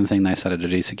 9/11 thing, they started to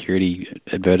do security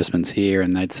advertisements here,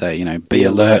 and they'd say, be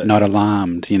alert, not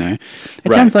alarmed. It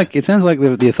sounds like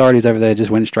the authorities over there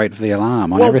just went straight for the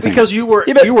alarm on everything. Because you were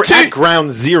at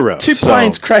Ground Zero. Two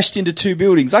planes crashed into 2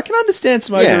 buildings. I can understand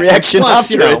some overreaction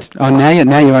plus, after it. Oh,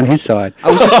 now you're on his side. I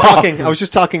was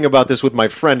just talking about this with my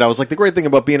friend. I was like, the great thing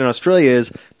about being in Australia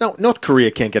is no, North Korea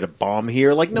can't get a bomb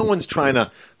here. Like, no one's trying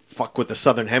to fuck with the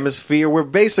Southern Hemisphere. We're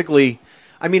basically...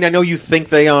 I mean, I know you think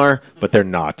they are, but they're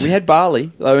not. We had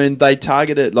Bali. I mean, they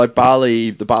targeted, like Bali,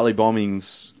 the Bali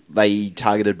bombings, they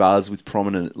targeted bars with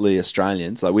prominently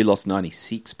Australians. Like, we lost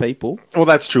 96 people. Well,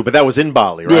 that's true, but that was in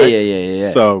Bali, right? Yeah.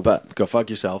 So, go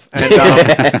fuck yourself. And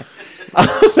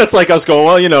that's like us going,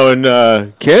 well,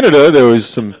 in Canada, there was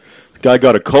some guy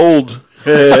got a cold.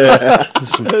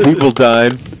 Some people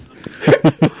died.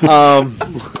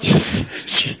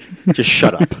 Just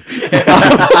shut up.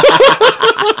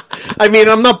 I mean,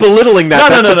 I'm not belittling that.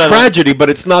 That's a tragedy, but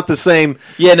it's not the same.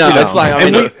 Yeah, no, it's like...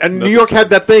 And New York had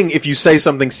that thing, if you say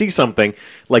something, see something,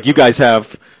 like you guys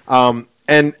have.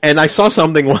 And I saw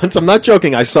something once. I'm not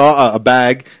joking. I saw a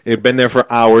bag. It had been there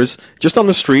for hours, just on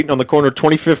the street, on the corner of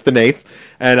 25th and 8th.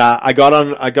 And I got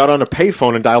on a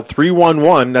payphone and dialed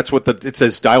 311. That's what it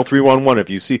says, dial 311. If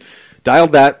you see...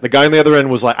 Dialed that. The guy on the other end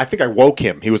was like, I think I woke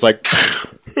him. He was like,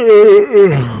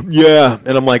 yeah.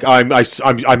 And I'm like,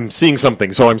 I'm seeing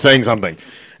something, so I'm saying something.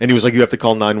 And he was like, you have to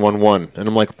call 911. And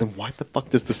I'm like, then why the fuck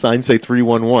does the sign say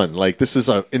 311? Like, this is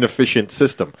an inefficient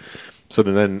system. So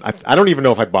then I don't even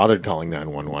know if I bothered calling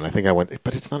 911. I think I went,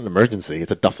 but it's not an emergency.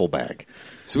 It's a duffel bag.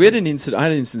 So we had an incident. I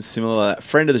had an incident similar. A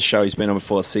friend of the show who's been on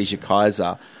before, Seizure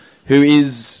Kaiser, who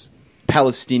is...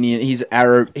 Palestinian, he's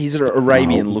Arab, he's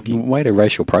Arabian looking. Way to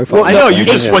racial profile. Well, I know, you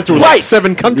just went through like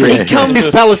 7 countries. He comes, he's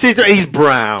Palestinian, he's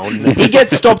brown. He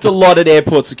gets stopped a lot at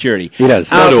airport security. He does.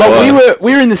 But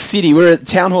we were in the city, we were at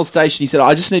Town Hall Station. He said,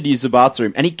 I just need to use the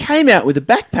bathroom. And he came out with a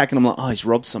backpack, and I'm like, he's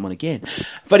robbed someone again.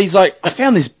 But he's like, I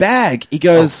found this bag. He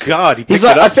goes, oh God, he's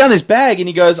like, I found this bag, and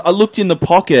he goes, I looked in the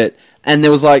pocket, and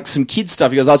there was like some kids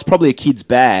stuff. He goes, "Oh, it's probably a kid's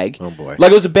bag." Oh, boy.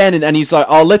 Like it was abandoned, and he's like,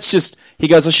 "Oh, let's just." He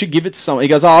goes, "I should give it to someone." He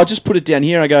goes, "Oh, I'll just put it down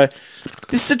here." I go,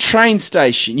 "This is a train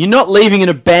station. You're not leaving an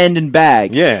abandoned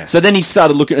bag." Yeah. So then he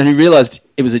started looking, and he realized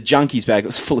it was a junkie's bag. It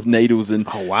was full of needles, and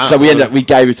oh, wow. so we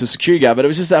gave it to a security guard. But it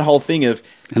was just that whole thing of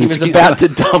And he the was security about to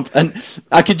dump, and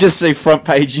I could just see front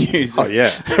page news. Oh, yeah.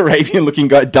 Arabian-looking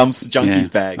guy dumps junkie's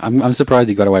bags. I'm surprised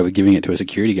he got away with giving it to a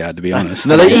security guard, to be honest.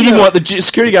 No, he didn't want the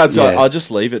security guards. So Yeah. I'll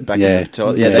just leave it back Yeah. in the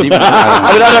toilet. Yeah. Yeah, they didn't,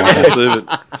 I mean, I don't. Just leave it.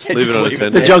 just Leave it leave it.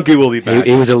 unattended. The junkie will be back.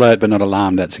 He was alert but not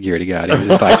alarmed, that security guard. He was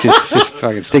just like, just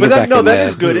fucking stick But it that, back no, in that there.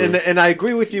 is good, and I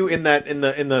agree with you in that in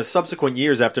the subsequent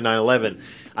years after 9/11.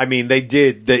 I mean, they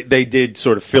did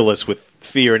sort of fill us with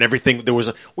fear and everything.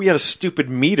 We had a stupid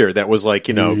meter that was like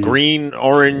green,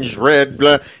 orange, red.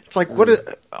 Blah. It's like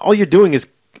all you're doing is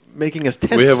making us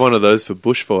tense. We have one of those for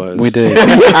bushfires. We do.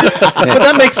 But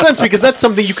that makes sense because that's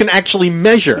something you can actually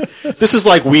measure. This is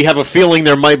like we have a feeling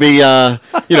there might be, turn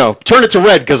it to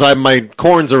red because my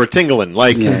corns are a tingling.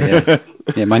 Like,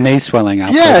 Yeah, my knee's swelling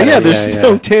up. there's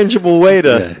no tangible way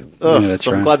to. Yeah, that's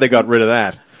so I'm right. glad they got rid of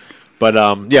that. But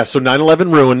so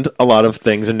 9/11 ruined a lot of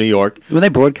things in New York. Were they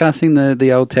broadcasting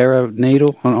the old terror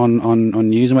needle on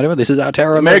news and whatever? This is our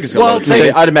terror. America's Well, got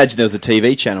TV. I'd imagine there was a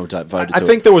TV channel devoted I to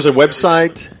think there was a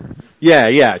website.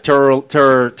 Yeah, terror.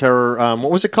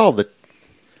 What was it called? the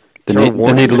Terror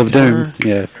warning, needle of terror? doom.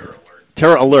 Yeah.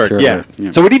 Terror alert, Terror yeah. alert,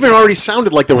 yeah. So it even already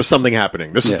sounded like there was something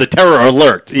happening. This is Yeah. the terror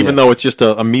alert, even Yeah. though it's just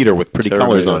a meter with pretty Terror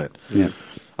colors meter. on it.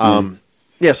 Yeah.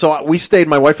 Yeah, so we stayed,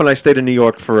 my wife and I stayed in New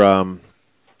York for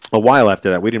a while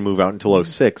after that. We didn't move out until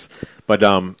 06. But,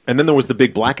 and then there was the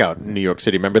big blackout in New York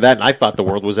City. Remember that? And I thought the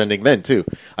world was ending then, too.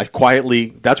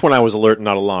 That's when I was alert and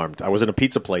not alarmed. I was in a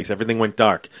pizza place. Everything went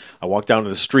dark. I walked down to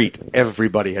the street.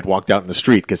 Everybody had walked out in the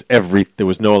street because there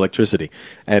was no electricity.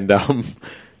 And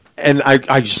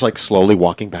I just like slowly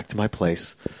walking back to my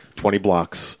place, 20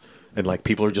 blocks. And like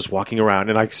people are just walking around,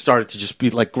 and I started to just be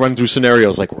like run through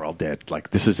scenarios like we're all dead, like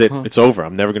this is it, it's over.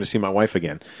 I'm never going to see my wife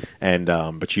again. And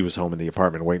but she was home in the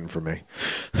apartment waiting for me.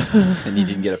 and you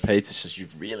didn't get a pizza, so you're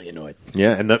really annoyed.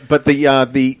 Yeah, and but the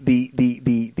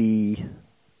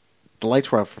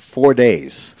lights were out for 4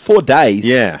 days. 4 days.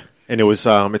 Yeah, and it was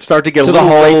it started to get To a the little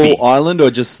whole rapey. island, or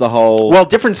just the whole? Well,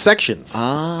 different sections.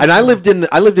 And I lived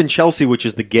in Chelsea, which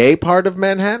is the gay part of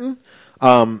Manhattan.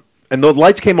 And the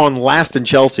lights came on last in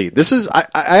Chelsea. I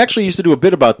actually used to do a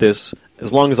bit about this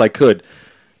as long as I could.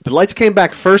 The lights came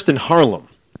back first in Harlem.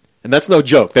 And that's no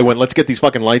joke. They went, let's get these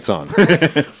fucking lights on.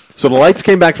 So the lights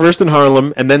came back first in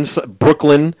Harlem, and then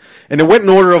Brooklyn. And it went in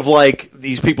order of, like,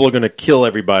 these people are going to kill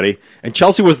everybody. And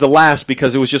Chelsea was the last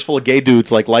because it was just full of gay dudes,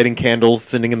 like, lighting candles,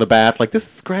 sitting in the bath. Like,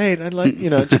 this is great. I like,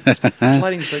 just... this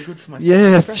lighting's so good for myself.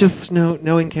 Yeah, it's just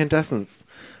no incandescence.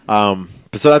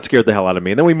 So that scared the hell out of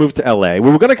me. And then we moved to L.A.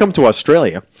 We were going to come to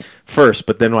Australia first,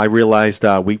 but then I realized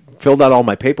we filled out all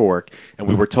my paperwork, and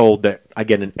we were told that I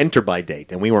get an enter-by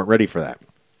date, and we weren't ready for that.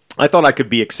 I thought I could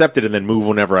be accepted and then move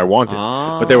whenever I wanted.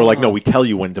 But they were like, no, we tell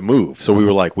you when to move. So we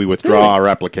were like, we withdraw our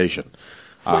application.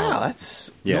 Wow,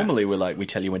 that's... yeah. Normally we're like, we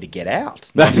tell you when to get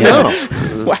out. That's no.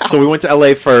 Wow. So we went to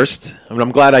L.A. first. I mean,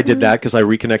 I'm glad I did that because I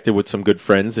reconnected with some good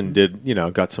friends and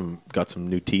got some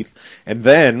new teeth. And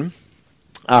then...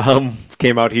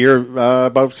 came out here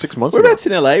about 6 months ago. Whereabouts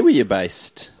in LA were you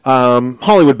based?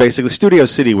 Hollywood, basically. Studio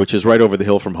City, which is right over the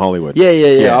hill from Hollywood.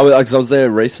 Yeah. I was there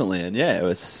recently, and yeah, it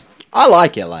was... I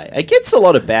like LA. It gets a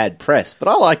lot of bad press, but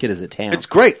I like it as a town. It's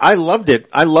great. I loved it.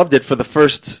 I loved it for the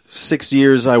first 6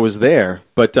 years I was there.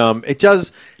 But it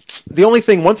does... The only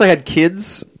thing, once I had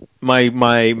kids...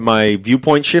 My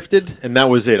viewpoint shifted, and that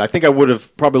was it. I think I would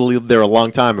have probably lived there a long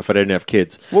time if I didn't have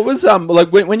kids. What was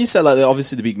like when you say like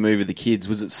obviously the big move of the kids?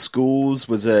 Was it schools?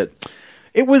 Was it?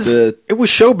 It was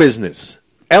show business.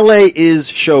 L.A. is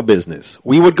show business.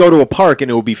 We would go to a park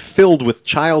and it would be filled with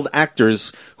child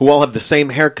actors who all have the same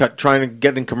haircut, trying to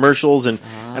get in commercials, and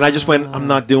I just went, I'm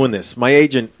not doing this.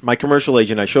 My commercial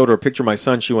agent, I showed her a picture of my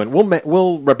son. She went,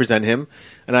 we'll represent him,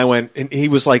 and I went, and he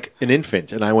was like an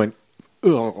infant, and I went.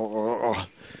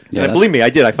 Yeah, believe me, I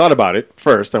did. I thought about it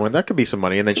first. I went, that could be some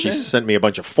money. And then she sent me a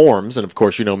bunch of forms. And, of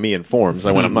course, you know me in forms.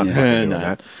 I went, I'm not fucking doing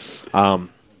that.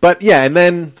 But, yeah, and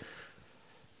then,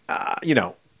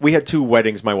 we had 2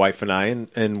 weddings, my wife and I,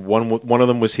 and one of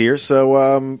them was here.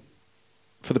 So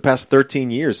for the past 13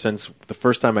 years, since the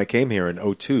first time I came here in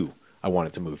 2002, I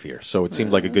wanted to move here. So it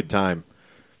seemed like a good time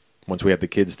once we had the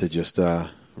kids to just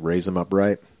raise them up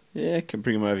right. Yeah, can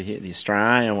bring them over here. The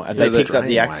Australian. Have they picked up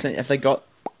the accent? Have they got?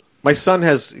 My son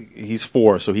he's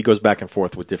 4, so he goes back and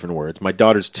forth with different words. My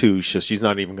daughter's 2, so she's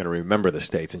not even going to remember the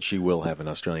States, and she will have an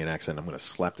Australian accent. I'm going to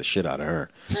slap the shit out of her.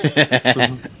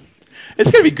 It's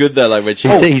going to be good though. Like when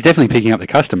He's definitely picking up the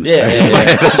customs.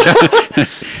 yeah.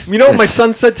 You know what my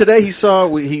son said today? He saw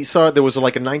there was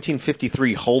like a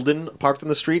 1953 Holden parked on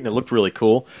the street, and it looked really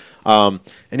cool. And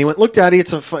he went, "Look, Daddy,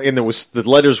 and there was the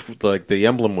letters, like the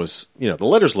emblem was, the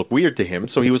letters look weird to him.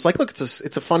 So he was like, "Look,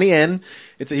 it's a funny N."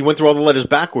 He went through all the letters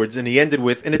backwards, and he ended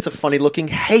with, "And it's a funny looking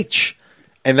H."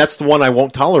 And that's the one I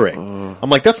won't tolerate. I'm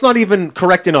like, that's not even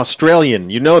correct in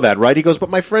Australian. You know that, right? He goes, but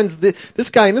my friends,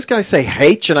 this guy and this guy say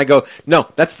H. And I go, no,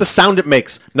 that's the sound it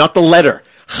makes, not the letter.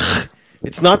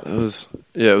 It's not. It was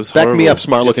Back horrible. Me up,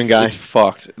 smart-looking guy. It's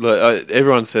fucked. Like,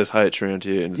 everyone says H around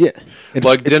here. And it's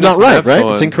like it's not right, right?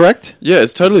 It's incorrect? Yeah,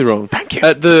 it's totally wrong. Thank you.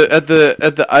 At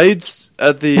the AIDS...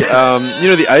 At the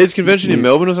the AIDS convention in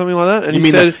Melbourne or something like that, and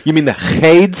you mean the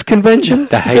AIDS convention?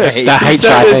 The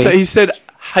HIV. He said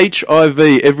HIV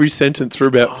every sentence for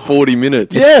about 40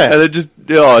 minutes. Yeah, and it just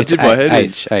it did my head.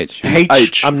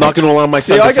 H. I'm not going to allow my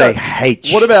son to say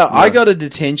H. What about I got a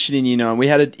detention in and we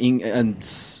had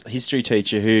a history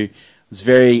teacher who was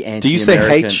very anti-American. Do you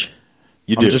say H?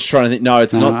 You do. I'm just trying to think. No,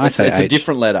 it's not. It's a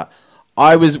different letter.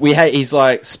 He's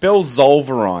like, spell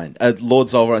Zollverein, Lord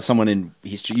Zollverein, someone in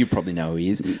history, you probably know who he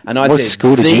is. And I said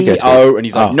Z-O, and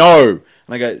he's like, no.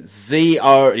 And I go,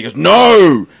 Z-O, and he goes,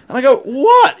 no. And I go,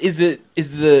 what? Is it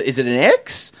an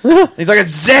X? And he's like, it's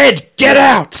Z, get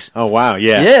out. Oh, wow,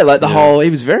 yeah. Yeah, like he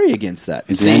was very against that.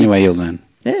 It's the only way you'll learn.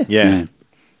 Yeah.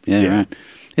 Yeah, right.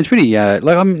 It's pretty, I'm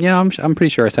pretty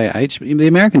sure I say H. The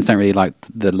Americans don't really like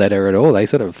the letter at all. They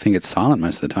sort of think it's silent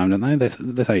most of the time, don't they?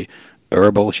 They say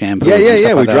herbal shampoo.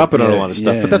 Yeah. We drop it on a lot of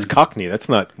stuff, but that's Cockney. That's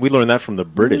not. We learned that from the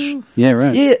British. Yeah,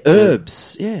 right. Yeah,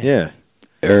 herbs. Yeah.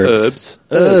 Herbs.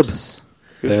 Herbs.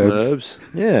 Herbs.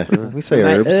 Yeah, we say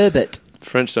herbs. Herb it.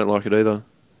 French don't like it either.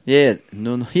 Yeah,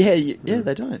 no. Yeah,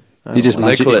 they don't. He just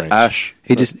they call it ash.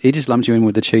 He just lumps you in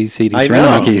with the cheese eating I shrimp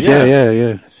know, monkeys. yeah.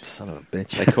 Yeah. Son of a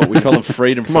bitch. We call them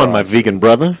freedom fries. Come on, my vegan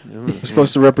brother. We're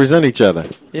supposed to represent each other.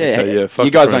 Yeah, okay,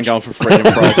 you guys aren't going for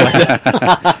freedom fries like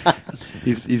that.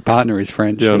 His partner is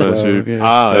French. Yeah, I know. So, Yeah.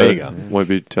 Ah, there you go. Won't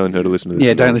be telling her to listen to this.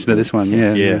 Yeah, don't listen to this one.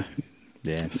 Yeah.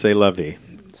 Say lovey.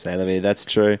 Say la vie, that's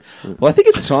true. Well, I think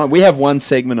it's time. We have one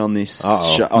segment on this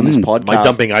on this podcast. Am I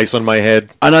dumping ice on my head?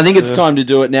 And I think it's time to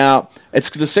do it now. The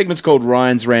segment's called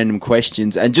Ryan's Random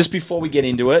Questions. And just before we get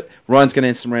into it, Ryan's going to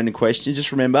answer some random questions.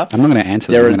 Just remember, I'm not going to answer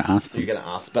them. I'm going to ask them. You're going to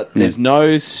ask, but there's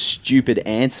no stupid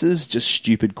answers, just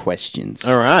stupid questions.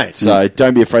 All right. So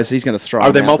don't be afraid. So he's going to throw. Are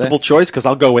them they out multiple there. choice? Because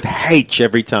I'll go with H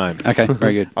every time. Okay,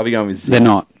 very good. I'll be going with Z. They're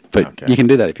not, but Okay. you can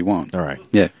do that if you want. All right.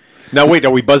 Yeah. Now, wait,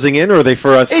 are we buzzing in or are they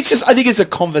for us? It's just, I think it's a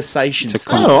conversation.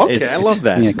 Oh, okay. I love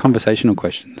that. Yeah, conversational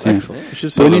questions. Yeah. Excellent.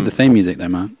 So we need the theme music though,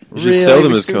 Mark. You should sell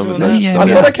them as We're still doing conversations. that? Yeah, I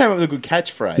yeah. thought I came up with a good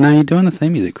catchphrase. No, you're doing the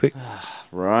theme music, quick.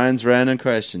 Ryan's Random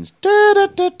Questions. I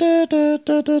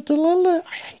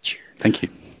hate you. Thank you.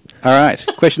 All right,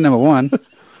 question number 1.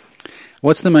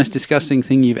 What's the most disgusting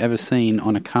thing you've ever seen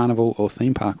on a carnival or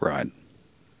theme park ride?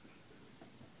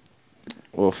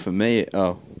 Well, for me,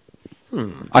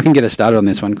 I can get us started on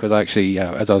this one because I actually,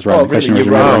 as I was writing the question, you was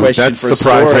wrote a remembering- question that's for a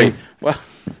surprising. story. Well,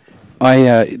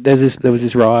 there was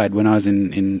this ride when I was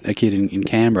in a kid in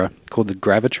Canberra called the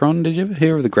Gravitron. Did you ever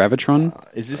hear of the Gravitron?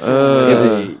 is this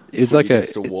It was like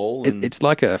against a wall? it's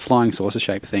like a flying saucer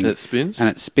shaped thing. And it spins? and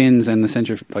it spins, and the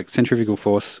centrifugal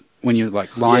force when you're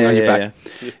like lying on your back,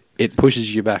 it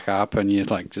pushes you back up, and you're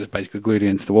like just basically glued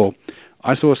against the wall.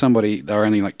 I saw somebody, they were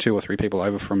only like 2 or 3 people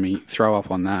over from me, throw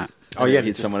up on that. Oh yeah,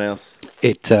 hit someone else.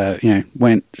 It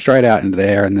went straight out into the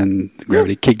air, and then the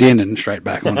gravity kicked in and straight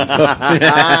back on.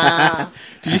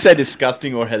 Did you say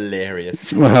disgusting or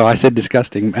hilarious? Well, I said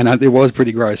disgusting, and it was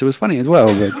pretty gross. It was funny as well,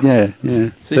 but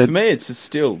yeah. See, for me, it's just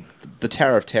still the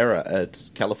Tower of Terror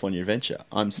at California Adventure.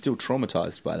 I'm still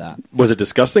traumatized by that. Was it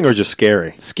disgusting or just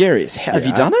scary? Scary as hell. Have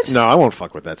you done it? No, I won't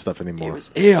fuck with that stuff anymore.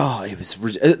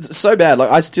 It's so bad.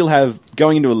 Like I still have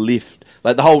going into a lift.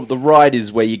 Like the ride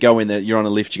is where you go in there, you're on a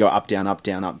lift, you go up, down, up,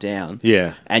 down, up, down.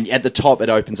 Yeah. And at the top, it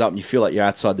opens up, and you feel like you're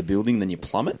outside the building, then you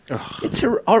plummet.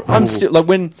 I'm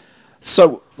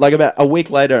still like about a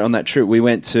week later on that trip, we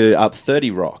went to up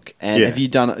 30 Rock. And have you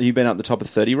been up the top of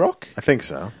 30 Rock? I think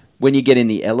so. When you get in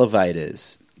the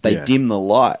elevators, they dim the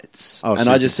lights. Oh, and so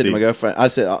I you just can said to see. my girlfriend, I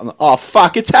said, oh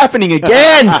fuck, it's happening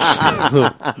again.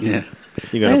 Yeah.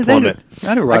 You're going to plummet.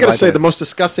 I I got to say, the most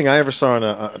disgusting I ever saw on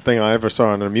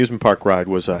an amusement park ride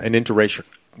was an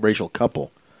interracial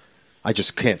couple. I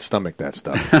just can't stomach that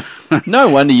stuff. No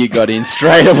wonder you got in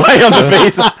straight away on the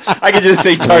visa. I could just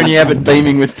see Tony Abbott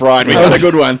beaming with pride. We got a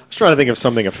good one. I was trying to think of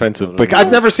something offensive, but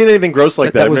I've never seen anything gross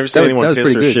like that. I've never seen anyone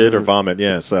piss or shit or vomit.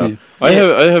 Yeah, so Yeah. I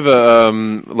have a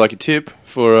like a tip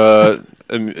for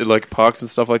like parks and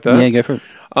stuff like that. Yeah, go for it.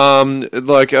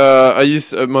 I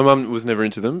used my mum was never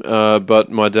into them, but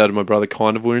my dad and my brother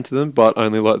kind of were into them, but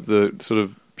only like the sort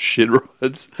of shit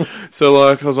rides. So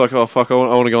like I was like, oh fuck, I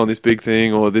want to go on this big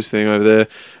thing or this thing over there,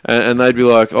 and they'd be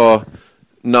like, oh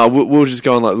no, we'll just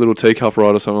go on like little teacup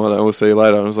ride or something like that. And we'll see you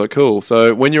later. And I was like, cool.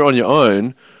 So when you're on your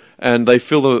own. And they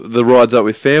fill the rides up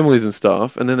with families and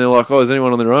stuff, and then they're like, "Oh, is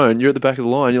anyone on their own?" You're at the back of the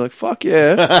line. You're like, "Fuck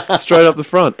yeah!" Straight up the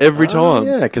front every time.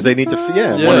 Yeah, because they need to.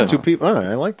 One or two people. Oh,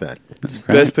 I like that. That's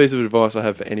great. Best piece of advice I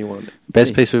have for anyone.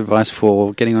 Best piece of advice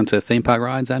for getting onto theme park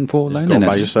rides and for Just loneliness.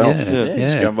 go by yourself. Yeah,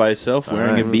 just go by yourself,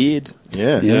 wearing a beard,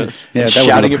 Yeah. Yeah, and that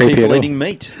shouting at wouldn't look creepy people at all. eating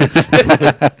meat.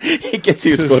 It gets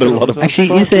you scored a lot of. Actually,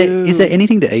 is there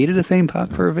anything to eat at a theme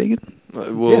park for a vegan?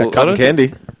 Well, Yeah, cotton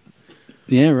candy.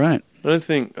 Yeah, right. I don't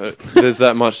think there's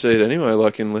that much to eat anyway.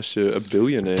 Like unless you're a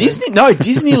billionaire.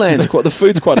 Disneyland's the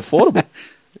food's quite affordable.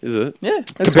 Is it? Yeah,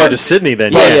 Compared to Sydney,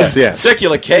 then. Yeah, Yes, yeah. yes.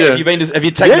 Circular Quay. Yeah. Have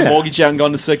you taken Yeah. a mortgage out and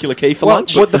gone to Circular Quay for Well,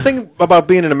 lunch? the thing about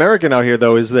being an American out here,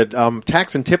 though, is that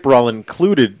tax and tip are all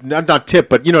included. Not tip,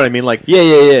 but you know what I mean. Like, Yeah.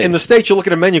 In the States, you look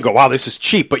at a menu, and go, "Wow, this is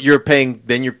cheap," but you're paying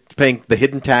the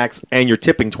hidden tax, and you're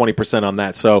tipping 20% on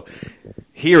that. So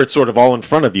here, it's sort of all in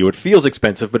front of you. It feels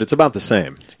expensive, but it's about the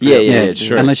same. Yeah, it's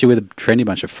true. Unless you're with a trendy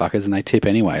bunch of fuckers and they tip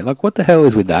anyway. Like, what the hell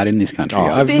is with that in this country? Oh.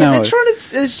 I've They're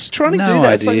trying to no do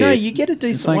that. It's like, idea. no, you get a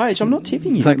decent like- wage. I'm not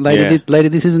tipping you. It's like, lady, Yeah. lady,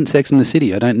 this isn't Sex in the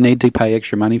City. I don't need to pay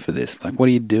extra money for this. Like, what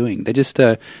are you doing? They're just,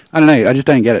 I don't know. I just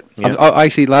don't get it. Yeah. I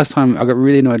actually, last time, I got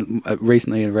really annoyed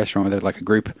recently at a restaurant with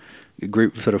a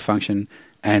group sort of function,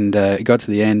 and it got to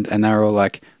the end, and they were all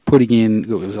like putting in, it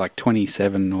was like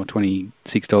 $27 or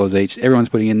 $26 each. Everyone's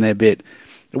putting in their bit.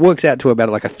 It works out to about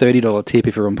like a $30 tip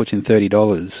if everyone puts in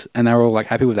 $30, and they were all like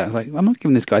happy with that. I was like, I'm not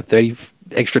giving this guy $30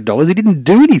 extra dollars. He didn't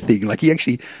do anything. Like, he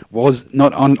actually was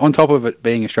not on top of it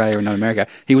being Australia and not America.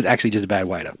 He was actually just a bad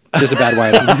waiter, and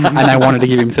they wanted to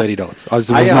give him $30. I was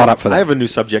not up for that. I have a new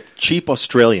subject: cheap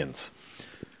Australians.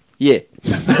 Yeah.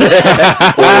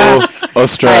 Or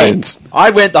Australians. Hey, I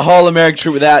went the whole American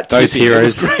trip without Those tipping.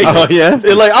 heroes. It was great. Oh, yeah?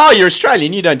 They're like, oh, you're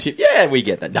Australian, you don't tip. Yeah, we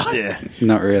get that. No. Yeah.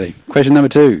 Not really. Question number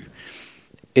 2.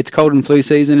 It's cold and flu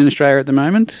season in Australia at the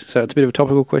moment, so it's a bit of a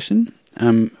topical question.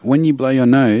 When you blow your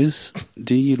nose,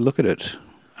 do you look at it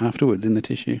afterwards in the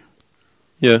tissue?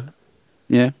 Yeah.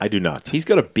 Yeah. I do not. He's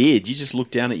got a beard. You just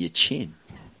look down at your chin.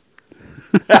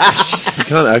 You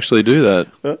can't actually do that.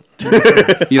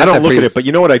 I don't look at it, but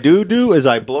you know what I do is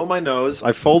I blow my nose,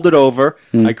 I fold it over,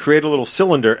 I create a little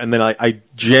cylinder, and then I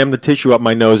jam the tissue up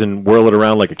my nose and whirl it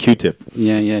around like a Q-tip.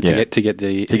 Yeah. Yeah. To get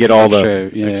the To get all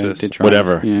the excess, did try.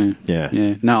 whatever. Yeah.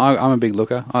 Yeah. No, I'm a big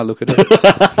looker. I look at it.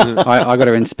 I got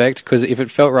to inspect, because if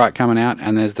it felt right coming out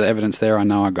and there's the evidence there, I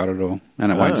know I got it all,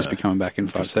 and it won't just be coming back in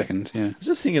 5 seconds. Yeah. I was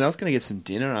just thinking I was going to get some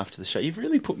dinner after the show. You've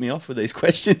really put me off with these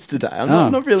questions today. I'm Oh.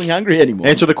 not really hungry anymore.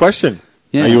 Answer the question.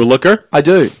 Yeah. Are you a looker? I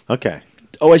do. Okay.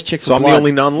 Always check for So I'm blood. the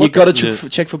only non-looker? You've got to Yeah.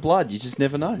 check for blood. You just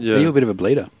never know. Yeah. Are you a bit of a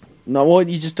bleeder? No, well,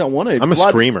 you just don't want to. I'm a Blood-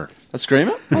 screamer. A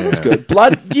screamer? Oh, that's good.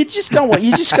 Blood, you just don't want.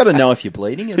 You just got to know if you're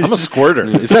bleeding. I'm a squirter.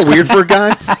 Is that weird for a guy?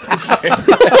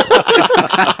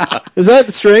 Is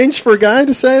that strange for a guy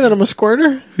to say that I'm a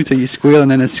squirter? So you squeal and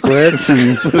then it squirts,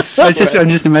 and I'm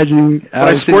just imagining. But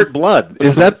I squirt blood.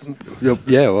 Is that...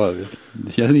 Yeah, well, I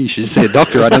think you should just say a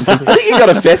doctor. I don't think. I think you got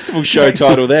a festival show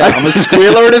title there. I'm a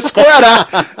squealer and a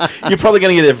squirter. You're probably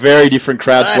going to get a very different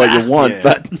crowd to what you want, Yeah.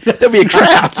 but there'll be a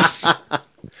crowd.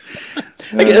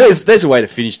 Okay, there's a way to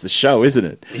finish the show, isn't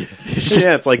it?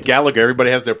 Yeah, it's like Gallagher.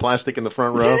 Everybody has their plastic in the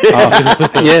front row.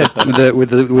 Yeah, with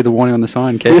the warning on the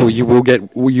sign. Careful, you will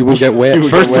get wet.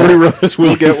 First 3 rows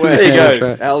will get wet. There you Yeah, go.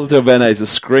 that's right. Aldo Bene's a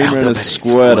screamer and a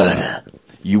squirter.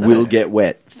 You will get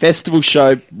wet. Festival show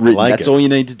written. like That's it. all you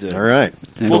need to do. All right.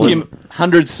 Book him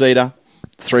 100-seater,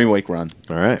 3-week run.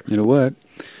 All right. It'll work.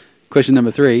 Question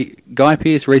number 3. Guy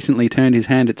Pearce recently turned his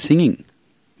hand at singing.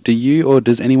 Do you or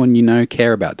does anyone you know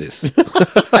care about this?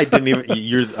 I didn't even... this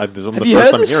is the Have first you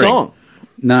heard I'm this hearing. song?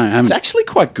 No, I It's haven't. actually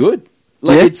quite good.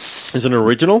 Like Yeah? it's Is it an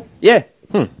original? yeah.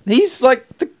 He's like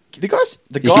the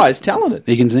guy's talented.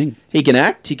 He can sing. He can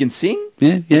act. He can sing.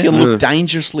 Yeah, He yeah. can look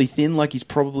dangerously thin, like he's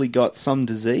probably got some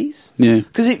disease. Yeah.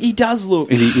 Because he does look.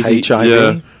 Is he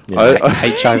HIV? Yeah.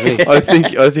 HIV I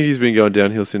think he's been going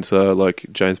downhill since like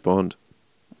James Bond.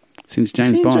 since James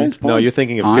he Bond? James Bond? No, you're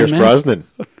thinking of Iron Pierce Man? Brosnan.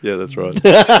 Yeah, that's right.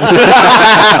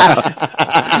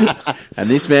 And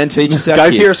this man teaches our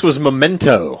Guy kids. Pearce was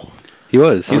Memento. He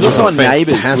was. He was also on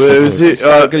Neighbours. Fantastic. Where was it?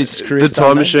 Got his career The started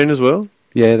Time on Machine as well.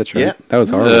 Yeah, that's right. Yeah. That was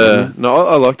horrible. wasn't it? No,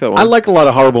 I like that one. I like a lot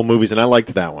of horrible movies, and I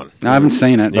liked that one. I haven't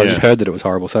seen it, but I just Yeah. heard that it was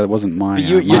horrible, so it wasn't my. But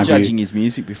you're my judging view. his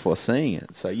music before seeing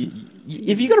it. So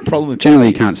if you got a problem with Generally,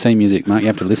 you this- can't see music, Mark. You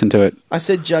have to listen to it. I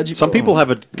said judge it. Some people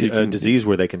have a can- disease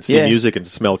where they can see Yeah. music and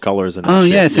smell colors and Oh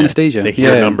shit. yeah, synesthesia. They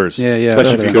hear yeah. numbers. Yeah, yeah.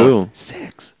 Especially That's if you cool.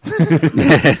 sex.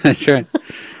 Yeah, that's right.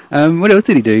 What else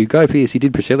did he do? Guy Pearce. He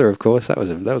did Priscilla, of course. That was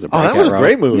a Oh, that breakout was a role.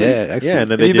 great movie. Yeah, Yeah, excellent. and then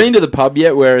Have they you did- been to the pub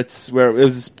yet? Where it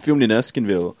was filmed in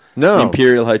Erskineville? No. the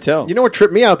Imperial Hotel. You know what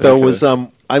tripped me out though Okay. was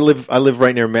I live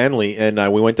right near Manly, and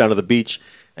we went down to the beach,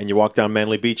 and you walk down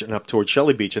Manly Beach and up towards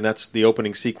Shelley Beach, and that's the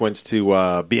opening sequence to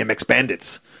BMX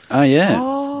Bandits. Oh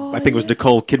yeah. I think it was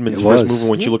Nicole Kidman's It first was. movie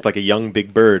when she looked like a young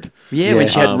Big Bird. yeah, when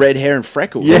Yeah. she had red hair and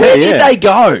freckles. Yeah, Where yeah. did they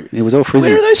go? It was all frizzy.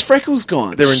 Where are those freckles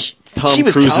gone? They were in She Tom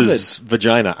was Cruise's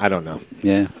vagina. I don't know.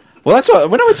 Yeah. Well, that's why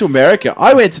when I went to America,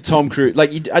 I went to Tom Cruise.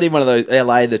 Like I did one of those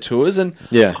LA the tours, and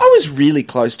Yeah. I was really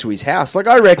close to his house. Like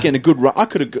I reckon a good run. I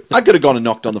could have gone and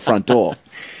knocked on the front door.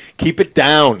 Keep it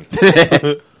down.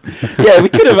 Yeah, we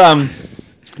could have.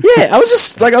 Yeah, I was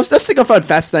just like that's the thing I find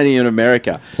fascinating in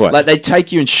America. What? Like they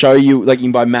take you and show you, like you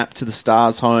can buy map to the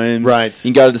stars' homes, Right.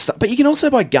 You can go to the star, but you can also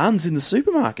buy guns in the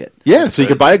supermarket. Yeah, so you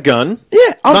could buy a gun.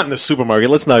 Yeah, Not in the supermarket.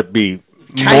 Let's not be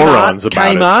Kmart, morons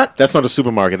about Kmart. it. That's not a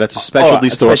supermarket. That's a specialty a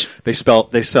store.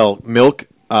 speci- They sell milk,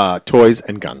 toys,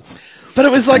 and guns. But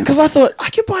it was like because I thought I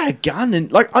could buy a gun and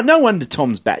like no wonder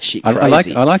Tom's batshit I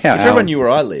crazy. like how if Al- everyone knew where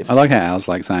I lived. I like how Al's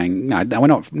like saying, no, we're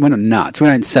not nuts. We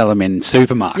don't sell them in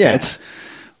supermarkets.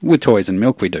 With toys and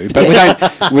milk, we do, but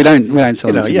we don't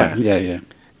sell them. In yeah. supermarkets.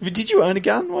 Yeah. Did you own a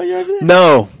gun while you were over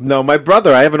there? No. My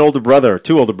brother. I have an older brother,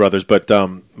 two older brothers, but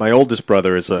my oldest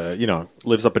brother is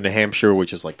lives up in New Hampshire,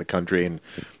 which is like the country, and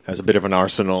has a bit of an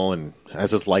arsenal, and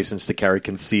has his license to carry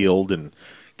concealed, and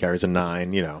carries a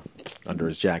 9, under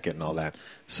his jacket and all that.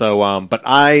 So, but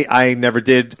I never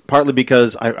did, partly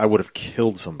because I would have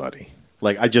killed somebody.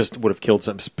 Like I just would have killed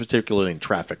some, particularly in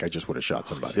traffic. I just would have shot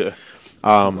somebody. Yeah.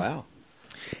 Wow.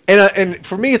 And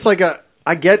for me, it's like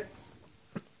I get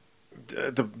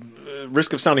the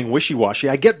risk of sounding wishy-washy.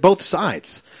 I get both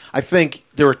sides. I think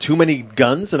there are too many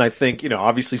guns, and I think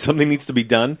obviously something needs to be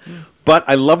done. But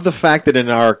I love the fact that in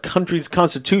our country's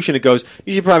constitution, it goes,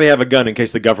 you should probably have a gun in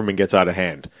case the government gets out of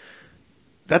hand.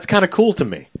 That's kind of cool to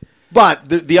me. But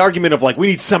the argument of like we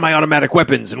need semi-automatic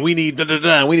weapons and we need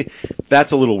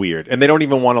that's a little weird. And they don't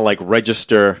even want to like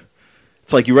register.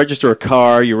 It's like you register a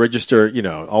car, you register,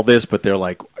 all this, but they're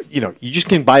like, you just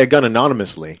can buy a gun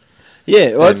anonymously.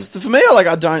 Yeah, well, it's for me.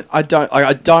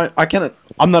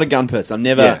 I'm not a gun person. I'm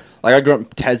never like I grew up in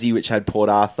Tassie, which had Port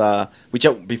Arthur, which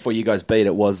before you guys beat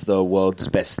it was the world's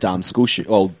best school shoot.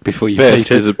 Well, Before you Best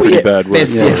beat is it. a pretty bad word.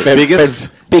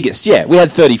 best, biggest. Yeah, we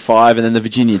had 35, and then the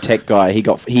Virginia Tech guy he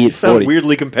hit Sound 40.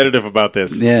 weirdly competitive about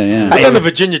this. Yeah. But then the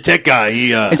Virginia Tech guy,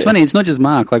 he It's funny. It's not just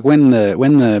Mark. Like when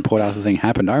the Port Arthur thing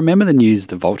happened, I remember the news,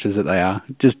 the vultures that they are,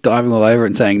 just diving all over it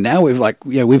and saying, "Now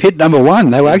we've hit number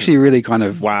one." They were actually really kind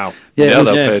of wow. Yeah, Now it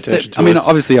was- they'll pay attention I mean, to us.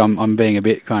 obviously, I'm being a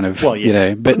bit kind of Well,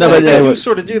 yeah. but No, but they they do were-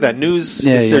 sort of do that. News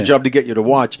Yeah, is their yeah. job to get you to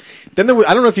watch. Then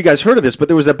I don't know if you guys heard of this, but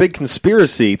there was a big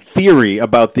conspiracy theory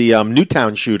about the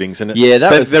Newtown shootings, and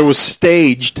that was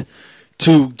staged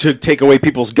to take away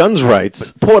people's guns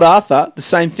rights. Port Arthur, the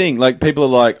same thing. Like people are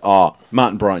like, "Oh,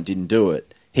 Martin Bryant didn't do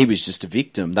it. He was just a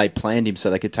victim. They planned him so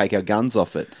they could take our guns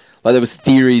off it." Like there was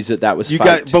theories that was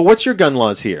faked. But what's your gun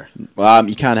laws here?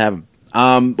 You can't have them.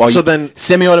 So then-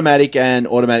 semi-automatic and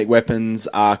automatic weapons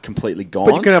are completely gone.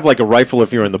 But you can have like a rifle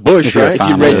if you're in the bush, If you're a right?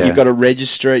 farmer, yeah. You've got to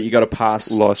register it. You got to pass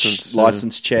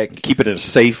license check. Keep it in a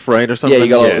safe, right, or something. Yeah, you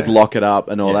got to lock it up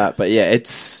and all Yeah. that. But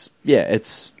it's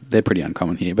they're pretty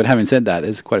uncommon here. But having said that,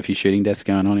 there's quite a few shooting deaths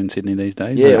going on in Sydney these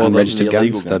days. Yeah, Like all the unregistered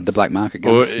illegal guns, guns. the black market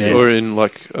Or, guns. Yeah. or in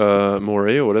like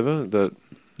Moree or whatever. That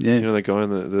Yeah. that guy in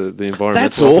the environmental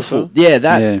that's officer. awful. Yeah,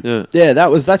 Yeah.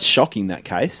 that's shocking. That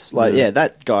case,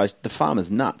 that guy, the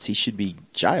farmer's nuts. He should be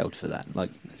jailed for that. Like,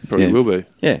 Probably Yeah. will be.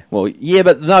 yeah, well, yeah,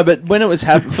 but when it was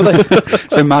happening for the.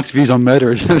 So Mark's views on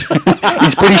murder is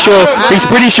he's pretty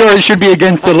sure it should be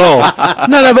against the law.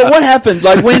 No, but what happened?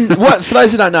 Like for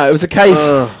those who don't know, it was a case.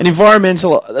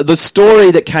 The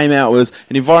story that came out was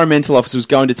an environmental officer was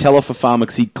going to tell off a farmer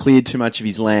because he'd cleared too much of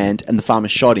his land, and the farmer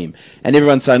shot him. And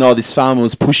everyone's saying, "Oh, this farmer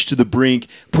was pushed to the brink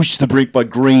by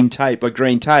green tape." But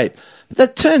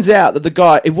that turns out that the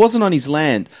guy, it wasn't on his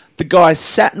land. The guy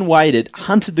sat and waited,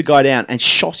 hunted the guy down, and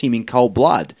shot him in cold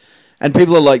blood. And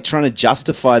people are like trying to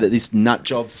justify that this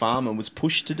nutjob farmer was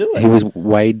pushed to do it. He was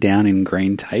weighed down in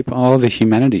green tape. Oh, the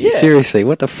humanity! Yeah. Seriously,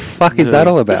 what the fuck is that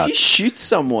all If about? you shoot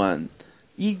someone,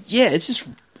 it's just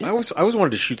I always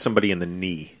wanted to shoot somebody in the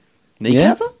knee.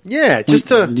 Kneecapper? Yeah, just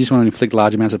to. You just want to inflict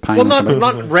large amounts of pain. Well, on somebody?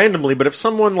 not randomly, but if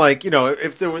someone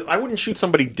if there was, I wouldn't shoot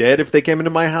somebody dead if they came into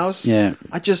my house. Yeah.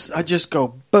 I just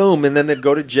go boom, and then they'd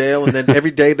go to jail, and then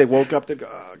every day they woke up, they'd go,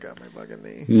 oh, I got my fucking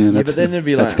knee. Yeah, but then it'd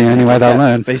be that's like, the only way they'll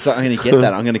learn. But he's like, I'm going to get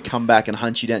that. I'm going to come back and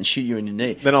hunt you down and shoot you in your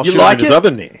knee. Then I'll you shoot like him his it?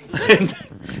 other knee.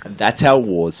 And that's how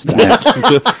wars start. Yeah.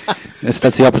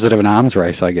 that's the opposite of an arms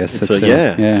race, I guess. So,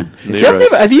 yeah. See,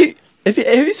 have you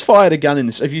who's fired a gun in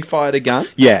this? Have you fired a gun?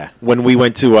 Yeah, when we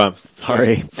went to I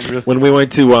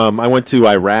went to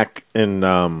Iraq and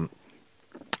that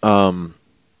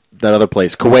other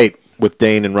place, Kuwait, with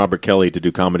Dane and Robert Kelly to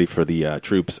do comedy for the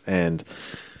troops, and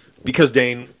because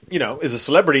Dane, is a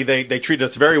celebrity, they treated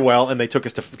us very well, and they took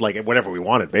us to whatever we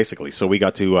wanted, basically. So we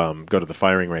got to go to the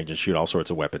firing range and shoot all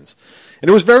sorts of weapons, and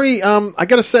it was very. I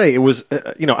got to say, it was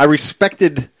I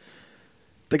respected.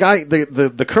 The guy,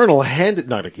 the colonel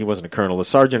he wasn't a colonel, the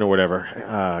sergeant or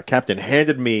whatever, captain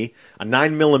handed me a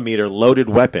 9mm loaded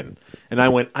weapon, and I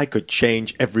went, I could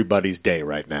change everybody's day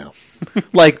right now.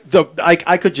 I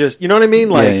could just, you know what I mean?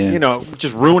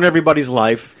 Just ruin everybody's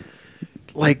life.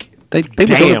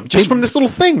 Just from this little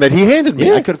thing that he handed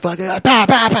me, I could have fucking,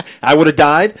 I would have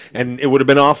died, and it would have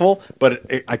been awful, but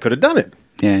I could have done it.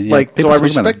 Yeah. So I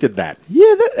respected that.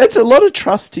 Yeah, that's a lot of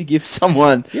trust to give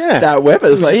someone that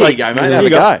weapon. It's like, here you go, mate, have a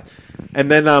go. And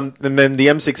then the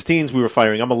M16s we were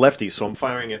firing. I'm a lefty, so I'm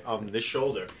firing it on this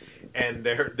shoulder, and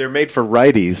they're made for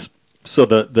righties. So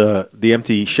the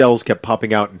empty shells kept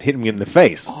popping out and hitting me in the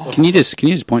face. Oh. Can you just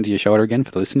point to your shoulder again for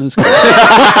the listeners?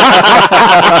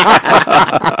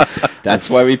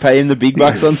 That's why we pay him the big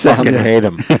bucks on Sunday. I hate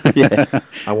him. Yeah,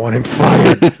 I want him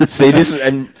fired. See this,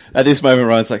 and at this moment,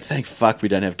 Ryan's like, "Thank fuck, we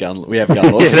don't have gun. We have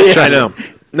gun laws." I know.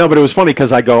 No, but it was funny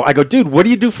because I go, dude, what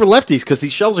do you do for lefties? Because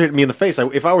these shells are hitting me in the face.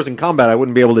 If I was in combat, I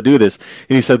wouldn't be able to do this.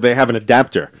 And he said they have an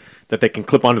adapter that they can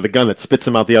clip onto the gun that spits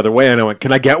them out the other way. And I went,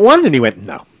 can I get one? And he went,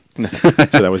 no. So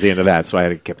that was the end of that. So I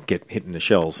had to get hitting the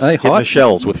shells. Are they hitting hot? the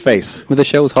shells with face. Were the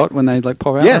shells hot when they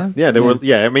pop out? Yeah, yeah, they were.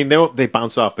 Yeah, I mean they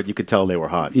bounced off, but you could tell they were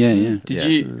hot. Yeah, yeah.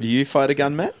 Did you fight a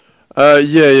gun, Matt?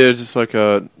 Yeah, just like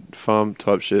a farm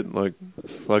type shit, like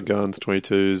slug guns,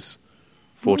 22s,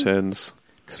 410s.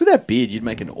 Because with that beard, you'd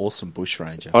make an awesome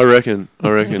bushranger. I reckon.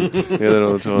 Yeah, that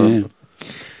all the time. Yeah.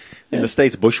 In the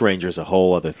States, bushrangers a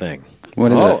whole other thing.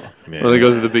 What is it? Yeah. Well, the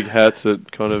guys with the big hats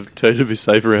that kind of tend to be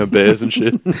safe around bears and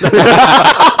shit. We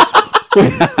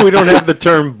don't have the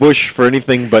term bush for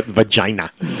anything but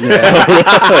vagina. And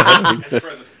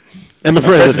the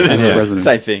president. Yeah.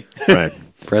 Same thing. Right.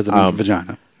 President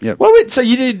vagina. Yep. Well, wait, so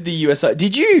you did the USA.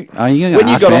 Did you? Are you going to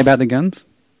ask me about the guns?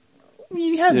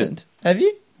 You haven't, have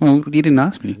you? Well, you didn't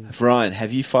ask me. Ryan,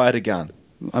 have you fired a gun?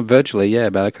 Virtually, yeah,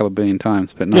 about a couple of billion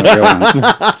times, but not a real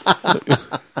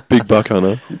one. Big buck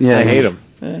hunter. Yeah, I hate him.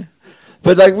 Yeah.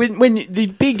 But like when you, the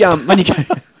big when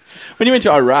you went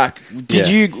to Iraq, did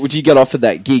you get offered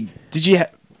that gig? Did you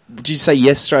say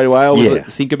yes straight away, or was it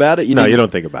think about it? You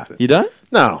don't think about it. You don't?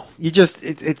 No, you just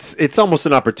it's almost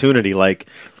an opportunity. Like,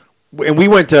 and we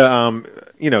went to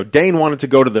Dane wanted to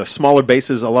go to the smaller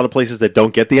bases, a lot of places that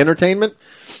don't get the entertainment.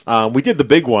 We did the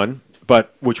big one,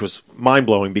 but which was mind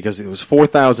blowing because it was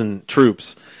 4,000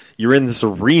 troops. You're in this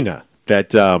arena that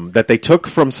they took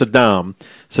from Saddam.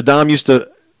 Saddam used to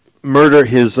murder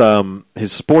his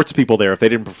sports people there if they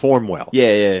didn't perform well.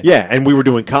 Yeah. And we were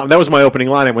doing that was my opening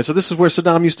line. I went, so this is where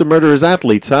Saddam used to murder his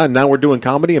athletes, huh? And now we're doing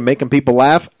comedy and making people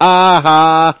laugh.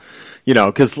 Because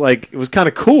it was kind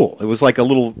of cool. It was it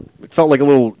felt like a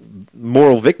little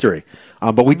moral victory.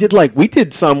 But we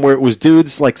did some where it was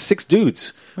dudes, 6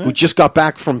 dudes who just got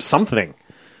back from something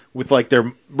with